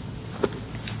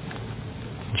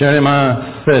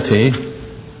 Jeremiah 30,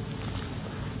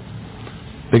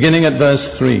 beginning at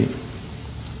verse 3.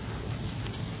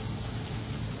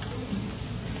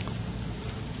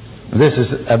 This is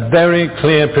a very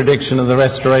clear prediction of the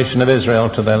restoration of Israel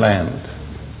to their land.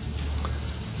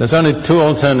 There's only two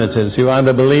alternatives. You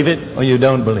either believe it or you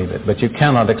don't believe it, but you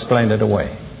cannot explain it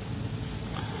away.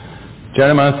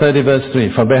 Jeremiah 30 verse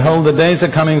 3, For behold, the days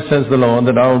are coming, says the Lord,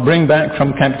 that I will bring back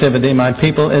from captivity my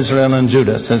people Israel and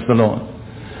Judah, says the Lord.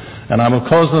 And I will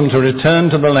cause them to return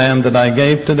to the land that I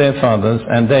gave to their fathers,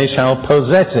 and they shall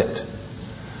possess it.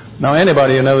 Now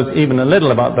anybody who knows even a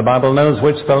little about the Bible knows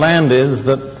which the land is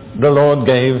that the Lord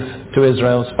gave to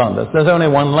Israel's fathers. There's only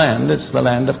one land. It's the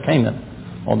land of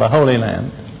Canaan, or the Holy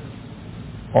Land,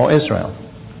 or Israel.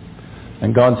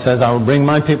 And God says, I will bring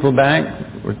my people back,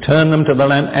 return them to the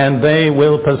land, and they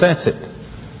will possess it,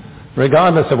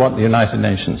 regardless of what the United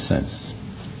Nations says.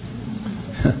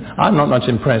 I'm not much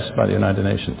impressed by the United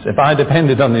Nations. If I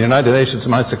depended on the United Nations for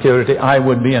my security, I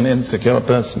would be an insecure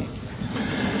person.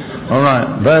 All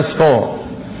right, verse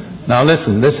 4. Now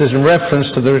listen, this is in reference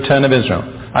to the return of Israel.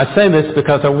 I say this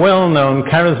because a well-known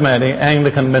charismatic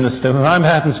Anglican minister, who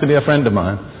happens to be a friend of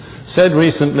mine, said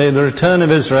recently the return of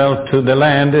Israel to the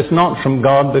land is not from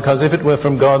God, because if it were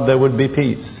from God there would be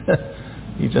peace.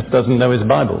 He just doesn't know his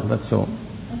Bible, that's all.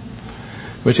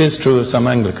 Which is true of some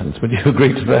Anglicans. Would you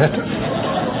agree to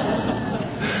that?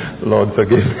 Lord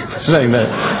forgive me for saying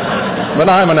that. But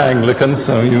I'm an Anglican,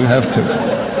 so you have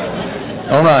to.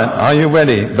 All right, are you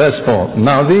ready? Verse 4.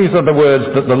 Now these are the words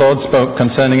that the Lord spoke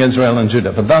concerning Israel and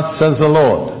Judah. For thus says the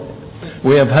Lord,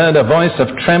 we have heard a voice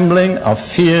of trembling, of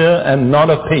fear, and not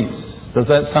of peace. Does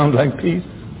that sound like peace?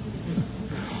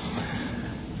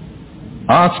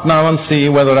 Ask now and see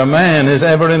whether a man is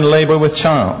ever in labor with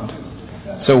child.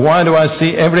 So why do I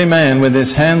see every man with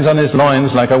his hands on his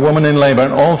loins like a woman in labor,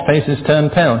 and all faces turn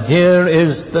pale? Here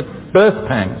is the birth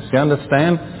pangs, you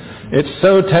understand? It's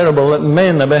so terrible that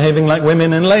men are behaving like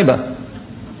women in labor.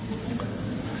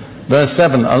 Verse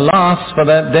 7, Alas, for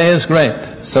that day is great,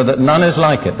 so that none is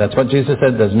like it. That's what Jesus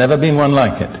said, there's never been one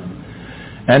like it.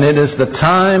 And it is the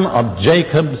time of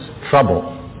Jacob's trouble,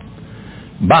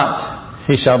 but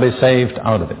he shall be saved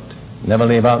out of it. Never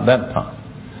leave out that part.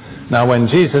 Now when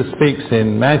Jesus speaks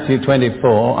in Matthew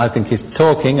 24, I think he's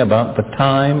talking about the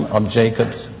time of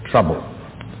Jacob's trouble.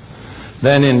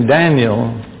 Then in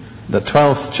Daniel, the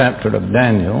 12th chapter of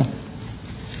Daniel,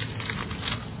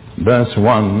 verse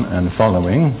 1 and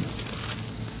following,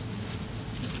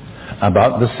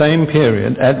 about the same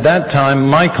period, at that time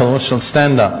Michael shall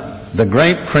stand up, the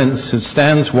great prince who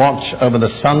stands watch over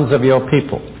the sons of your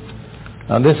people.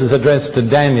 Now this is addressed to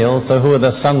Daniel, so who are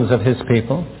the sons of his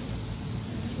people?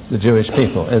 The Jewish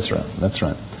people, Israel, that's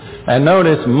right. And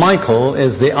notice Michael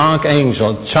is the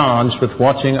archangel charged with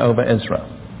watching over Israel.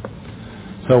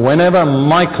 So whenever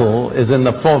Michael is in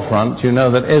the forefront, you know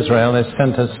that Israel is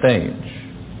center stage,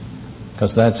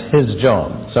 because that's his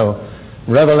job. So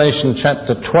Revelation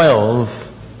chapter 12,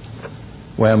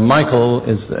 where Michael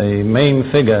is a main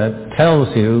figure,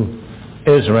 tells you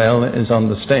Israel is on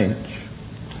the stage.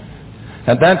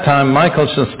 At that time Michael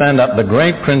shall stand up, the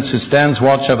great prince who stands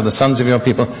watch over the sons of your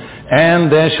people,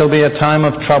 and there shall be a time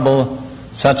of trouble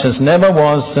such as never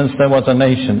was since there was a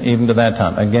nation, even to that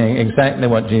time. Again, exactly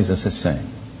what Jesus is saying.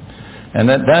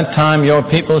 And at that time your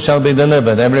people shall be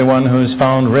delivered, everyone who is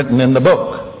found written in the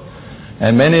book.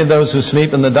 And many of those who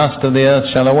sleep in the dust of the earth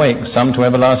shall awake, some to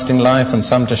everlasting life and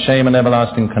some to shame and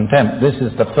everlasting contempt. This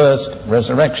is the first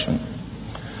resurrection.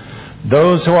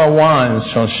 Those who are wise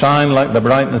shall shine like the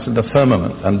brightness of the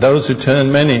firmament, and those who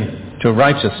turn many to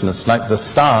righteousness like the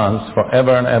stars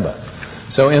forever and ever.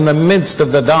 So in the midst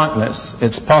of the darkness,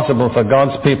 it's possible for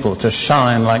God's people to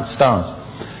shine like stars.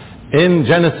 In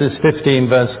Genesis 15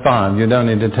 verse 5, you don't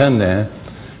need to turn there,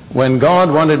 when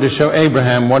God wanted to show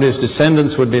Abraham what his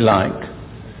descendants would be like,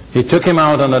 he took him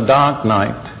out on a dark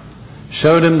night,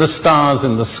 showed him the stars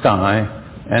in the sky,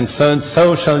 and said,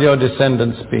 so shall your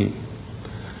descendants be.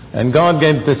 And God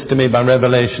gave this to me by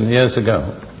revelation years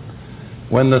ago.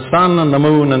 When the sun and the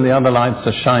moon and the other lights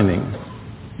are shining,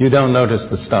 you don't notice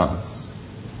the stars.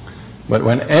 But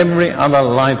when every other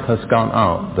light has gone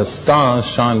out, the stars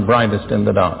shine brightest in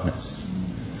the darkness.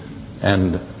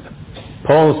 And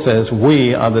Paul says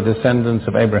we are the descendants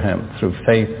of Abraham through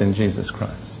faith in Jesus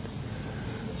Christ.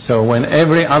 So when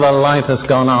every other light has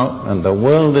gone out and the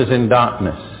world is in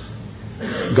darkness,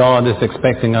 God is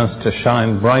expecting us to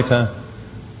shine brighter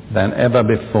than ever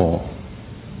before.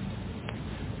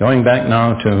 Going back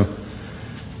now to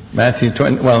Matthew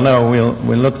 20, well, no,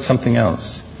 we'll look at something else.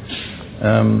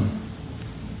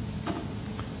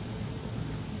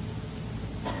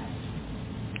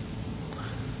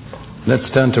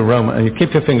 Let's turn to Romans. You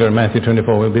keep your finger in Matthew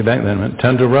 24. We'll be back then.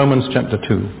 Turn to Romans chapter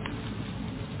 2.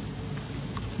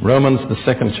 Romans, the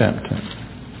second chapter.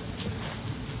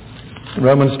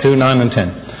 Romans 2, 9 and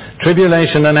 10.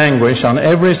 Tribulation and anguish on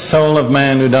every soul of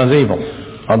man who does evil,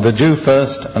 of the Jew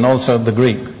first and also of the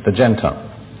Greek, the Gentile.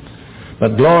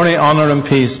 But glory, honor and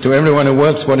peace to everyone who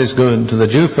works what is good, to the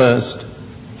Jew first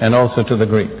and also to the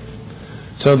Greek.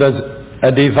 So there's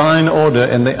a divine order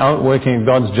in the outworking of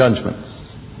God's judgments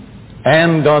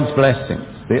and God's blessings.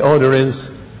 The order is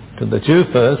to the Jew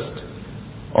first,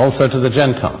 also to the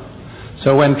Gentile.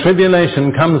 So when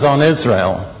tribulation comes on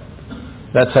Israel,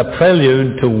 that's a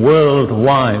prelude to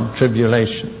worldwide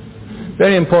tribulation.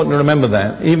 Very important to remember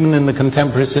that, even in the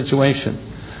contemporary situation.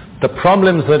 The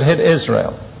problems that hit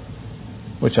Israel,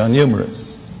 which are numerous,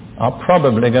 are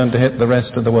probably going to hit the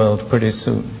rest of the world pretty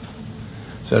soon.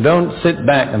 So don't sit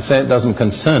back and say it doesn't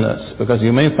concern us, because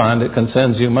you may find it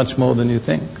concerns you much more than you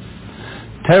think.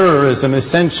 Terrorism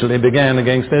essentially began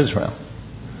against Israel.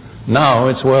 Now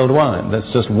it's worldwide.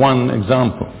 That's just one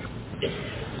example.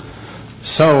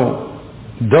 So,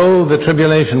 though the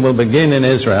tribulation will begin in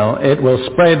Israel, it will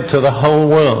spread to the whole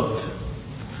world.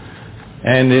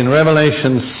 And in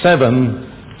Revelation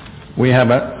 7, we have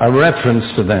a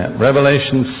reference to that.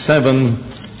 Revelation 7,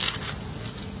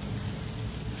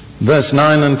 verse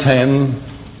 9 and 10.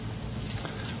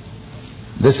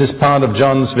 This is part of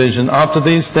John's vision. After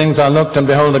these things I looked, and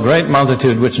behold, a great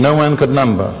multitude, which no one could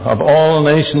number, of all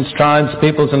nations, tribes,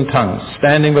 peoples, and tongues,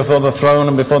 standing before the throne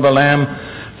and before the Lamb,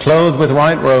 clothed with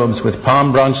white robes, with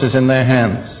palm branches in their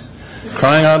hands,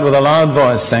 crying out with a loud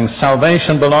voice, saying,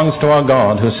 Salvation belongs to our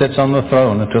God, who sits on the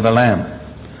throne, and to the Lamb.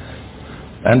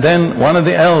 And then one of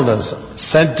the elders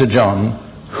said to John,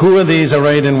 Who are these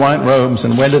arrayed in white robes,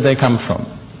 and where did they come from?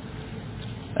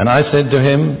 And I said to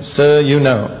him, Sir, you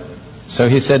know. So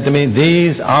he said to me,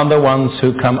 These are the ones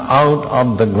who come out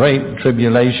of the great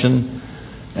tribulation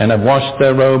and have washed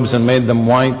their robes and made them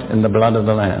white in the blood of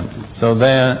the Lamb. So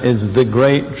there is the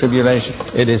great tribulation.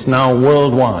 It is now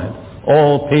worldwide.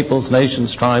 All peoples,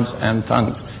 nations, tribes, and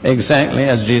tongues. Exactly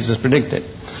as Jesus predicted.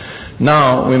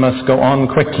 Now we must go on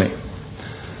quickly.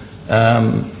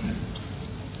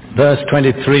 Verse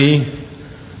 23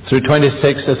 through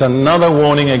 26 is another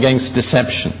warning against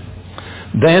deception.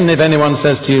 Then if anyone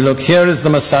says to you, Look, here is the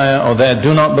Messiah, or there,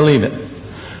 do not believe it.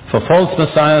 For false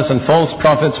messiahs and false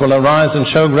prophets will arise and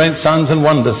show great signs and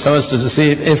wonders, so as to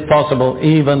deceive, if possible,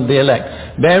 even the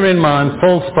elect. Bear in mind,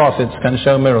 false prophets can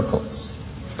show miracles.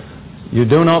 You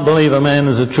do not believe a man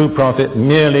is a true prophet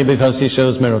merely because he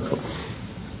shows miracles.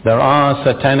 There are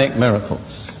satanic miracles.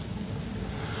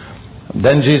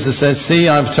 Then Jesus says, See,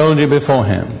 I've told you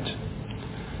beforehand.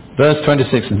 Verse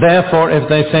 26, Therefore, if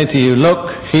they say to you, Look,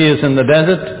 he is in the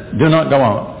desert, do not go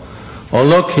out. Or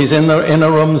look, he's in the inner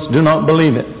rooms, do not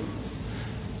believe it.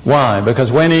 Why?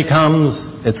 Because when he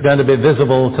comes, it's going to be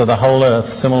visible to the whole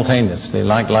earth simultaneously,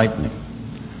 like lightning.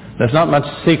 There's not much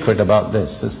secret about this,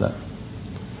 is there?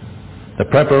 The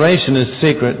preparation is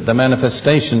secret, the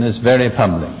manifestation is very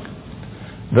public.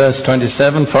 Verse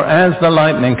 27, For as the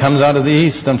lightning comes out of the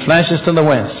east and flashes to the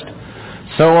west,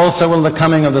 so also will the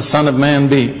coming of the Son of Man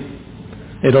be.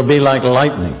 It'll be like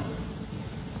lightning.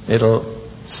 It'll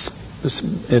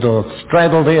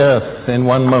straddle the earth in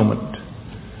one moment.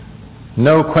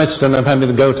 No question of having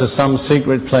to go to some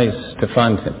secret place to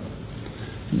find him.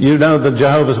 You know the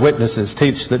Jehovah's Witnesses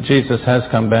teach that Jesus has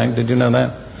come back. Did you know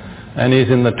that? And he's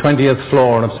in the 20th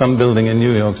floor of some building in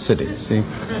New York City. See,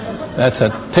 that's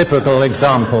a typical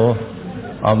example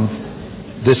of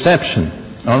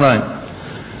deception. All right.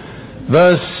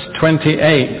 Verse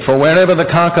 28, For wherever the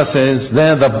carcass is,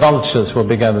 there the vultures will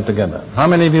be gathered together. How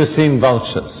many of you have seen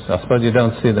vultures? I suppose you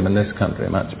don't see them in this country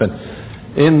much, but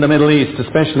in the Middle East,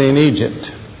 especially in Egypt,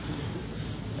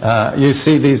 you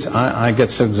see these, I get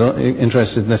so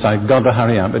interested in this, I've got to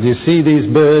hurry up, but you see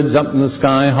these birds up in the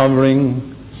sky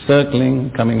hovering,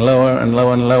 circling, coming lower and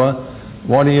lower and lower.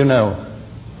 What do you know?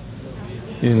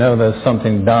 You know there's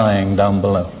something dying down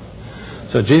below.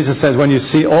 So Jesus says, when you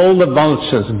see all the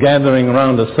vultures gathering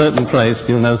around a certain place,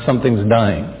 you know something's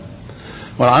dying.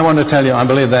 Well, I want to tell you, I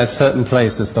believe that certain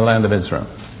place is the land of Israel.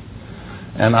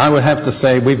 And I would have to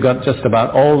say we've got just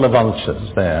about all the vultures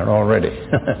there already.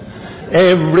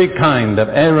 Every kind of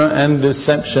error and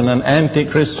deception and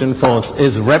anti-Christian force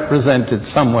is represented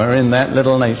somewhere in that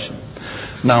little nation.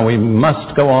 Now we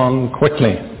must go on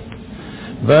quickly.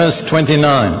 Verse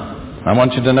 29. I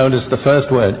want you to notice the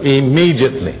first word,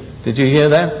 immediately. Did you hear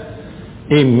that?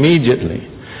 Immediately.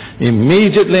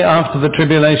 Immediately after the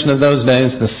tribulation of those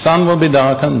days, the sun will be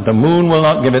darkened, the moon will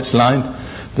not give its light,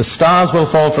 the stars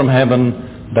will fall from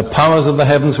heaven, the powers of the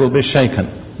heavens will be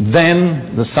shaken.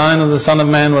 Then the sign of the Son of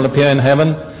Man will appear in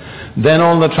heaven. Then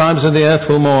all the tribes of the earth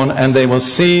will mourn, and they will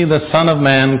see the Son of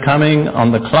Man coming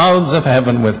on the clouds of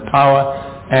heaven with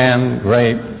power and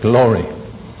great glory.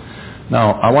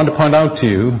 Now, I want to point out to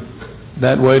you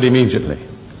that word immediately.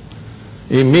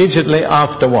 Immediately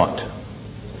after what?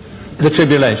 The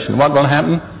tribulation. What will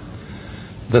happen?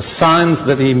 The signs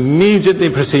that immediately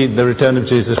precede the return of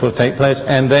Jesus will take place,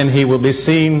 and then he will be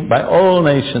seen by all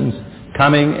nations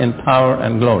coming in power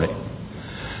and glory.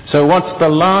 So what's the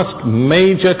last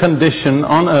major condition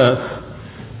on earth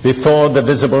before the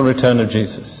visible return of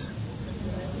Jesus?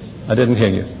 I didn't hear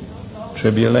you.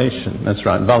 Tribulation. That's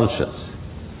right, vultures.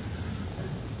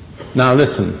 Now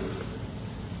listen.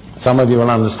 Some of you will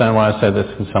understand why I said this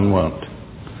and some won't.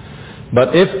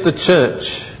 But if the church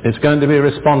is going to be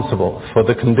responsible for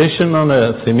the condition on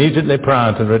earth immediately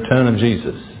prior to the return of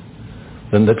Jesus,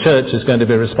 then the church is going to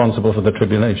be responsible for the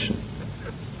tribulation.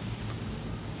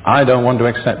 I don't want to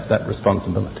accept that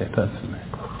responsibility personally.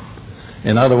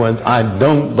 In other words, I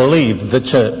don't believe the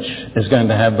church is going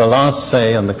to have the last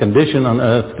say on the condition on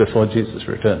earth before Jesus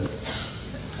returns.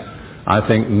 I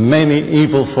think many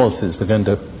evil forces are going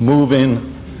to move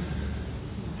in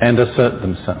and assert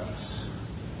themselves.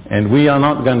 And we are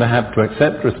not going to have to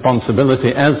accept responsibility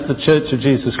as the Church of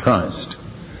Jesus Christ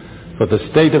for the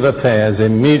state of affairs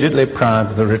immediately prior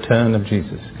to the return of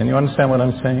Jesus. Can you understand what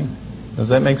I'm saying? Does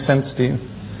that make sense to you?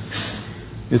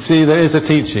 You see, there is a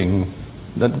teaching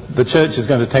that the church is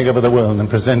going to take over the world and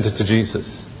present it to Jesus.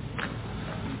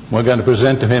 We're going to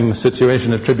present to him a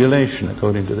situation of tribulation,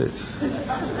 according to this.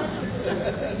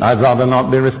 I'd rather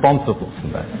not be responsible for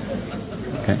that.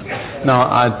 Okay. Now,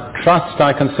 I trust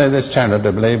I can say this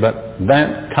charitably, but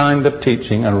that kind of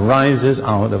teaching arises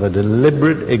out of a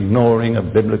deliberate ignoring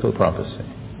of biblical prophecy.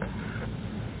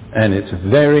 And it's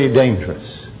very dangerous.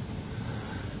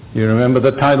 You remember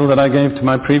the title that I gave to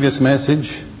my previous message?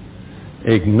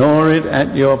 Ignore it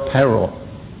at your peril.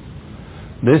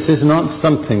 This is not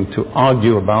something to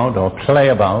argue about or play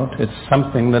about. It's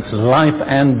something that's life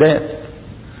and death.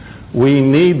 We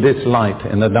need this light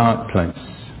in a dark place.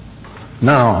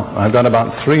 Now, I've got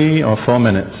about 3 or 4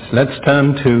 minutes. Let's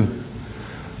turn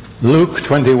to Luke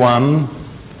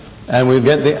 21, and we'll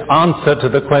get the answer to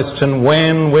the question,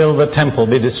 when will the temple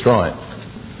be destroyed?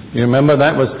 You remember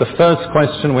that was the first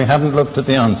question. We haven't looked at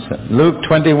the answer. Luke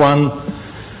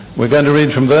 21, we're going to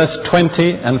read from verse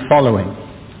 20 and following.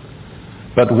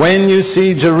 But when you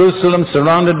see Jerusalem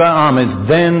surrounded by armies,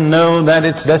 then know that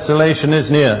its desolation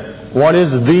is near. What is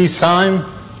the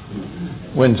sign?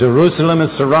 When Jerusalem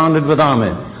is surrounded with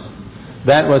armies.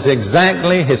 That was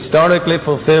exactly historically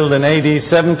fulfilled in AD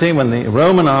 70 when the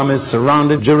Roman armies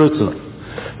surrounded Jerusalem.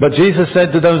 But Jesus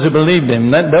said to those who believed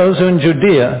him, let those who are in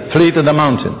Judea flee to the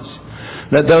mountains.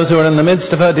 Let those who are in the midst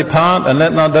of her depart, and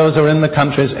let not those who are in the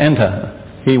countries enter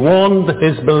her. He warned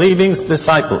his believing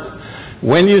disciples,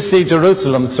 when you see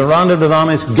Jerusalem surrounded with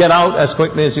armies, get out as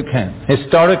quickly as you can.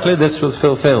 Historically, this was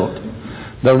fulfilled.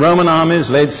 The Roman armies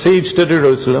laid siege to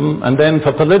Jerusalem and then,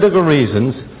 for political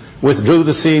reasons, withdrew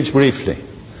the siege briefly.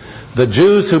 The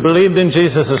Jews who believed in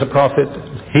Jesus as a prophet,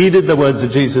 heeded the words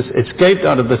of Jesus, escaped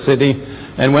out of the city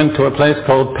and went to a place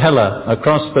called Pella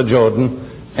across the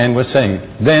Jordan and were saved.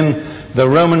 Then the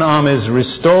Roman armies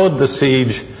restored the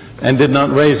siege and did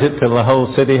not raise it till the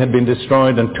whole city had been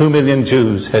destroyed and 2 million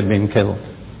Jews had been killed.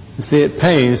 You see, it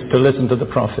pays to listen to the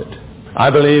prophet. I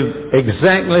believe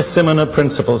exactly similar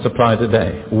principles apply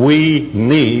today. We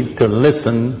need to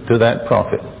listen to that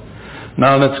prophet.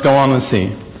 Now let's go on and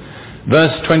see.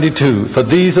 Verse 22, for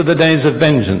these are the days of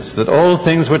vengeance, that all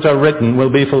things which are written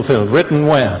will be fulfilled. Written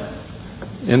where?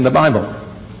 In the Bible,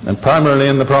 and primarily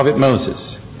in the prophet Moses.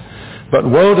 But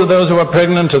woe to those who are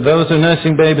pregnant, to those who are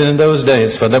nursing babies in those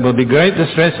days, for there will be great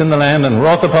distress in the land and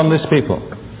wrath upon this people.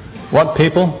 What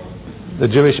people? The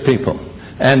Jewish people.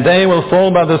 And they will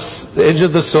fall by the edge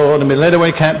of the sword and be led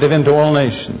away captive into all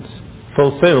nations.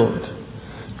 Fulfilled.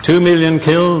 2 million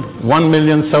killed, 1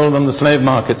 million sold on the slave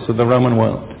markets of the Roman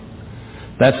world.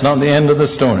 That's not the end of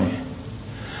the story.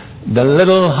 The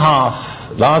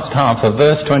last half of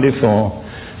verse 24,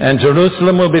 and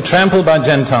Jerusalem will be trampled by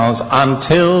Gentiles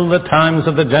until the times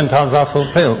of the Gentiles are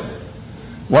fulfilled.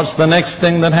 What's the next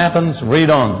thing that happens? Read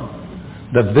on.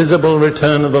 The visible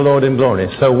return of the Lord in glory.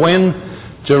 So when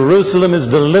Jerusalem is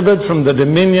delivered from the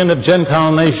dominion of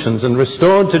Gentile nations and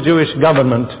restored to Jewish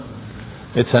government,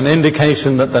 It's an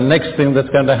indication that the next thing that's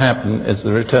going to happen is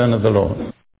the return of the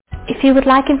Lord. If you would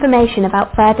like information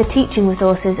about further teaching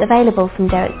resources available from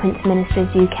Derek Prince Ministries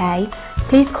UK,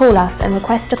 please call us and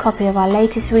request a copy of our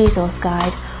latest resource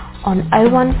guide on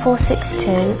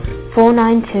 01462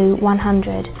 492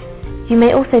 100. You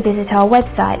may also visit our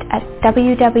website at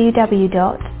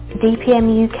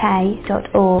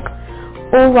www.dpmuk.org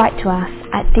or write to us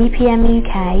at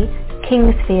DPMUK,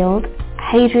 Kingsfield,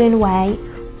 Hadrian Way,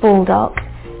 Baldock,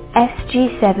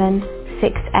 SG7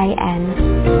 6AN.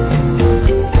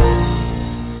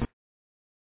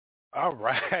 All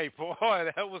right,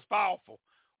 boy, that was powerful.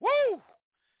 Woo!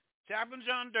 Chaplain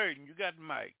John Durden, you got the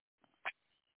mic.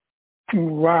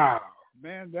 Wow,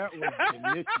 man, that was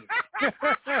delicious.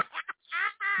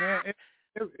 Man,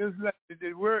 it was like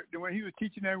the word when he was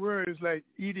teaching that word. It's like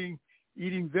eating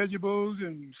vegetables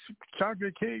and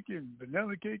chocolate cake and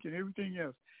vanilla cake and everything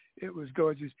else. It was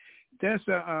gorgeous. That's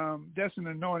an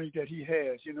anointing that he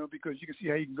has, you know, because you can see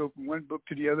how he can go from one book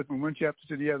to the other, from one chapter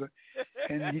to the other.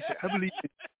 And he said, I believe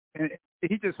it. And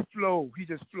he just flow. He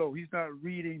just flow. He's not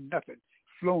reading nothing,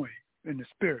 flowing in the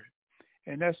Spirit.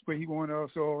 And that's where he wants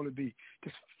us all to be,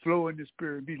 just flow in the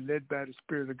Spirit and be led by the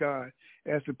Spirit of God,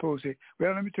 as opposed to,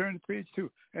 well, let me turn to page 2,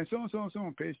 and so on,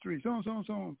 page 3, so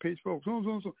on, page 4, so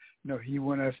on. No, he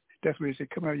wants us, that's where he said,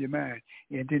 come out of your mind,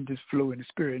 and then just flow in the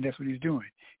Spirit, and that's what he's doing.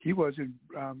 He wasn't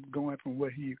going from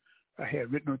what he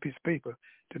had written on a piece of paper.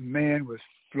 The man was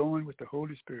flowing with the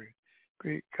Holy Spirit.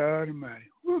 Great God Almighty.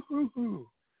 Woo-hoo-hoo.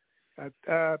 I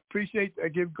appreciate, I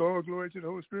give God glory to the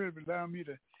Holy Spirit for allowing me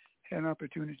to have an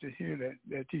opportunity to hear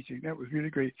that teaching. That was really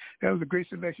great. That was a great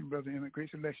selection, Brother Emmett, a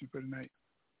great selection for tonight.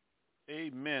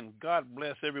 Amen. God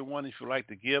bless everyone. If you'd like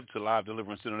to give to Live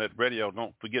Deliverance Internet Radio,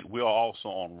 don't forget we are also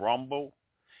on Rumble.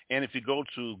 And if you go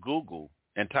to Google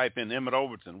and type in Emmett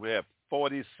Overton, we have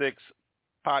 46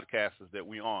 podcasts that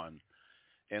we're on.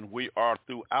 And we are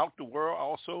throughout the world. I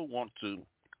also want to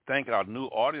thank our new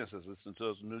audiences listening to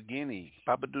us in New Guinea,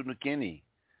 Papua New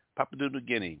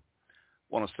Guinea.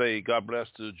 Want to say God bless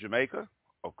to Jamaica,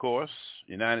 of course,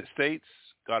 United States.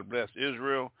 God bless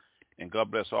Israel, and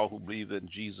God bless all who believe that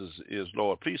Jesus is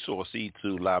Lord. Please sow a seed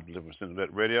to Live Deliverance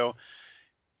Internet Radio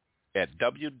at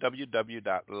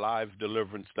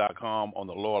www.livedeliverance.com. On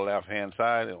the lower left-hand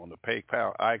side, on the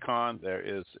PayPal icon, there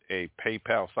is a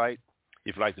PayPal site.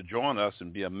 If you'd like to join us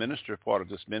and be a minister, part of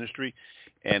this ministry,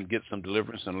 and get some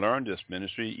deliverance and learn this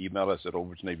ministry, email us at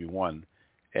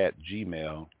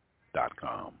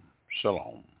overtonavy1@gmail.com.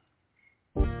 Shalom.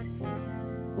 I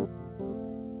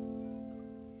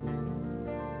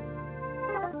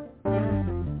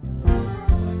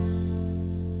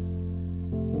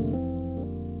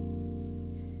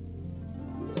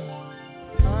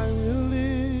will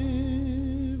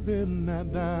live and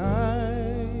not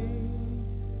die.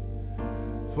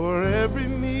 For every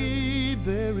need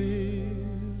there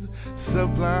is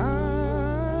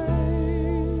supply.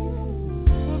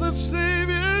 For the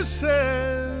Savior says,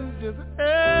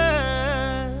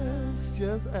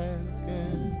 just ask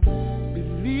and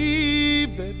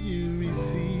believe that you receive.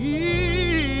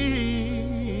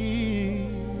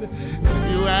 If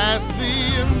you ask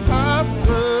the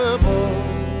impossible,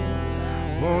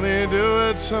 won't he do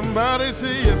it? Somebody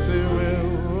say yes, he will.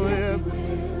 Oh, yes, he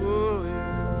will.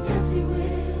 Yes, he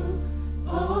will.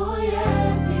 Oh,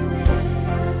 yes, he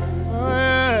will. Oh,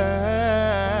 yeah.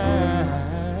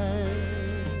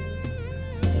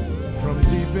 From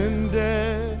deep in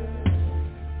death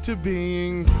to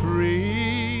being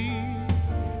free.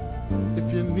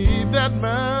 If you need that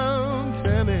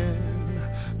mountain in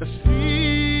the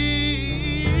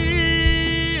sea,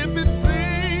 if it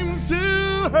seems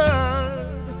too hard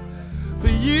for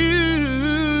you,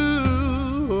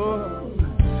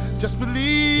 just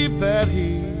believe that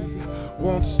he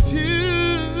wants to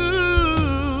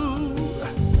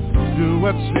do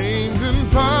what seems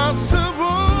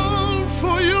impossible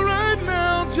for you right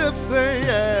now. Just say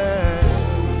yes.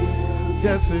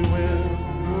 Yes, he will.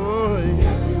 Oh,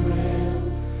 yes, he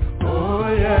will. Oh,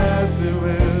 yes, he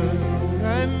will.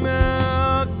 Right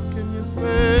now, can you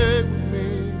say with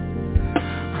me?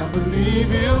 I believe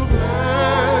he'll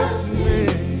bless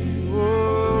me.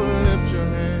 Oh, lift your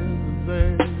hands and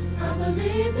say, I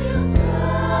believe he'll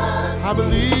touch me. I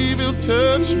believe he'll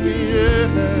touch me.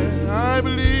 Yeah, I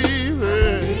believe it. I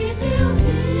believe he'll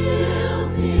heal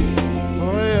me.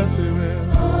 Oh, yes, he will.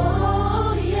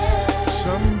 Oh, yes.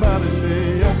 Somebody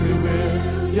say, yes, he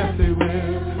will. Yes, he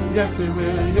will. Yes, he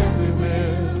will. Yes, he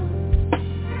will.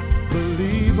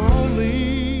 Believe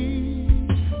only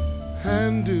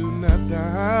and do not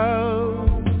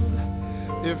doubt.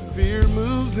 If fear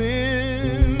moves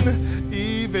in,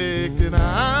 evict it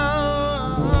out.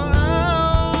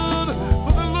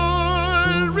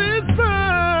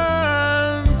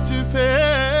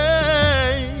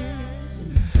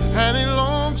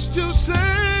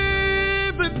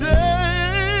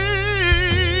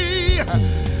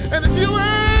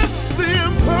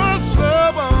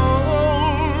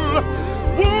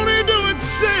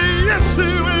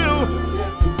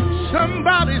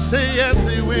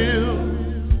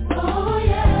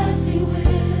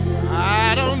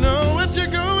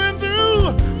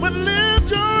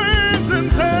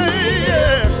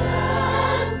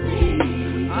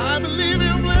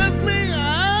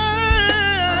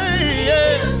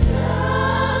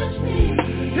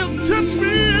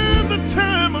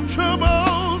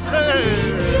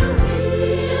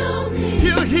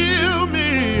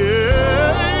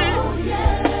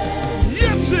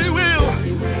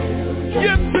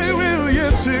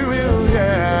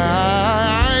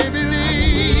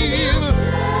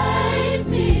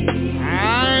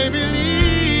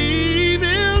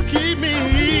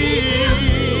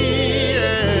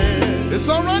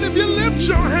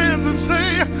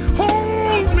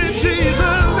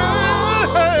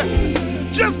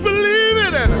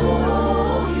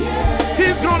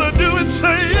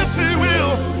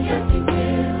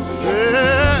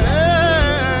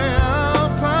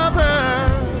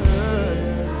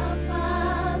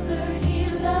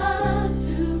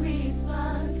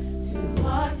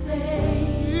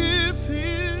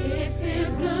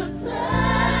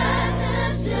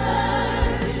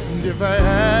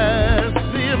 past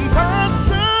the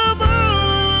impossible.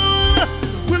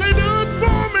 Will he do it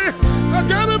for me? I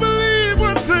gotta believe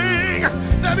one thing,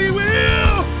 that he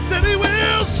will, that he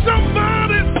will.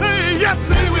 Somebody say, yes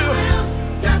he will.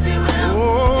 Yes he will.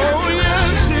 Oh,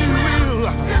 yes he will.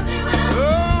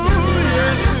 Oh,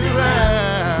 yes he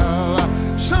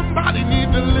will. Somebody need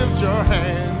to lift your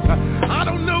hands. I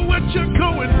don't know what you're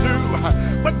going through,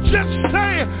 but just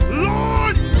say,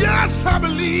 Lord, yes, I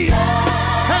believe.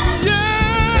 And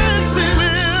yes, he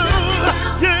will.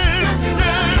 Yes,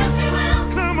 yes.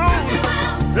 Come on.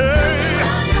 Hey.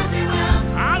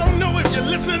 I don't know if you're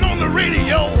listening on the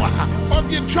radio or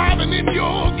if you're driving in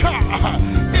your car.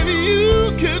 If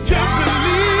you could just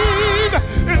believe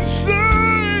and say,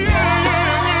 yeah,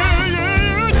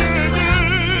 yeah, yeah,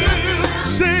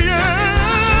 yeah. Say yes.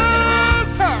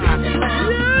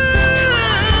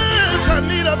 Yes. I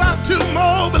need about 2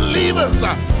 more believers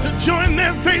to join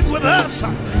their faith with us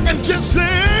and just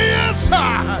say yes.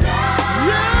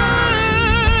 Yes.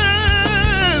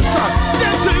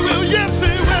 Yes, he will. Yes,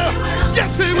 he will.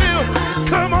 Yes, he will.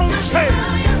 Come on, say it.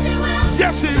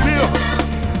 Yes, he will.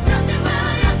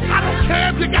 I don't care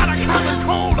if you got a common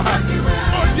cold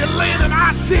or if you're laying in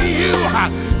ICU,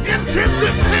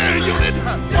 intensive care unit,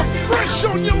 or fresh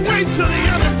on your way to the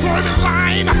unemployment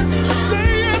line. Say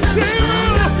yes, he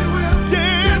will.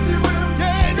 Yes,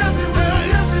 yes,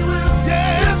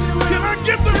 yes. Can I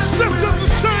get the sisters to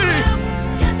say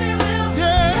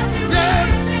yes, yes,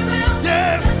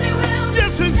 yes,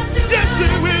 yes, yes, he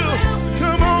will.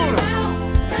 Come on.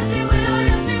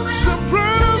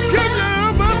 Sopranos, can you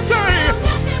help us say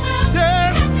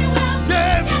yes,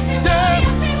 yes, yes,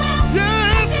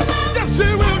 yes, yes, he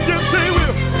will, yes, he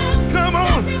will. Come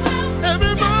on.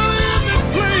 Everybody in this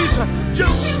place,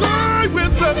 just say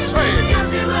with us, say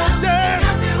yes,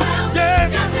 yes,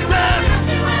 yes.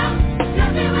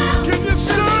 Can you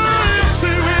say yes,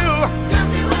 he will?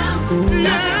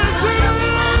 Yes, he will.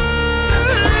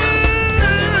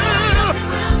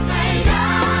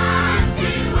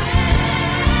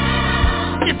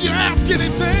 If you ask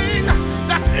anything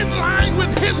that's in line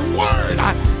with his word,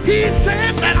 he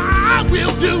said that I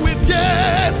will do it.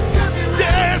 Yes,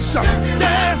 yes,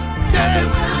 yes, yes.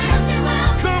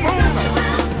 Come on.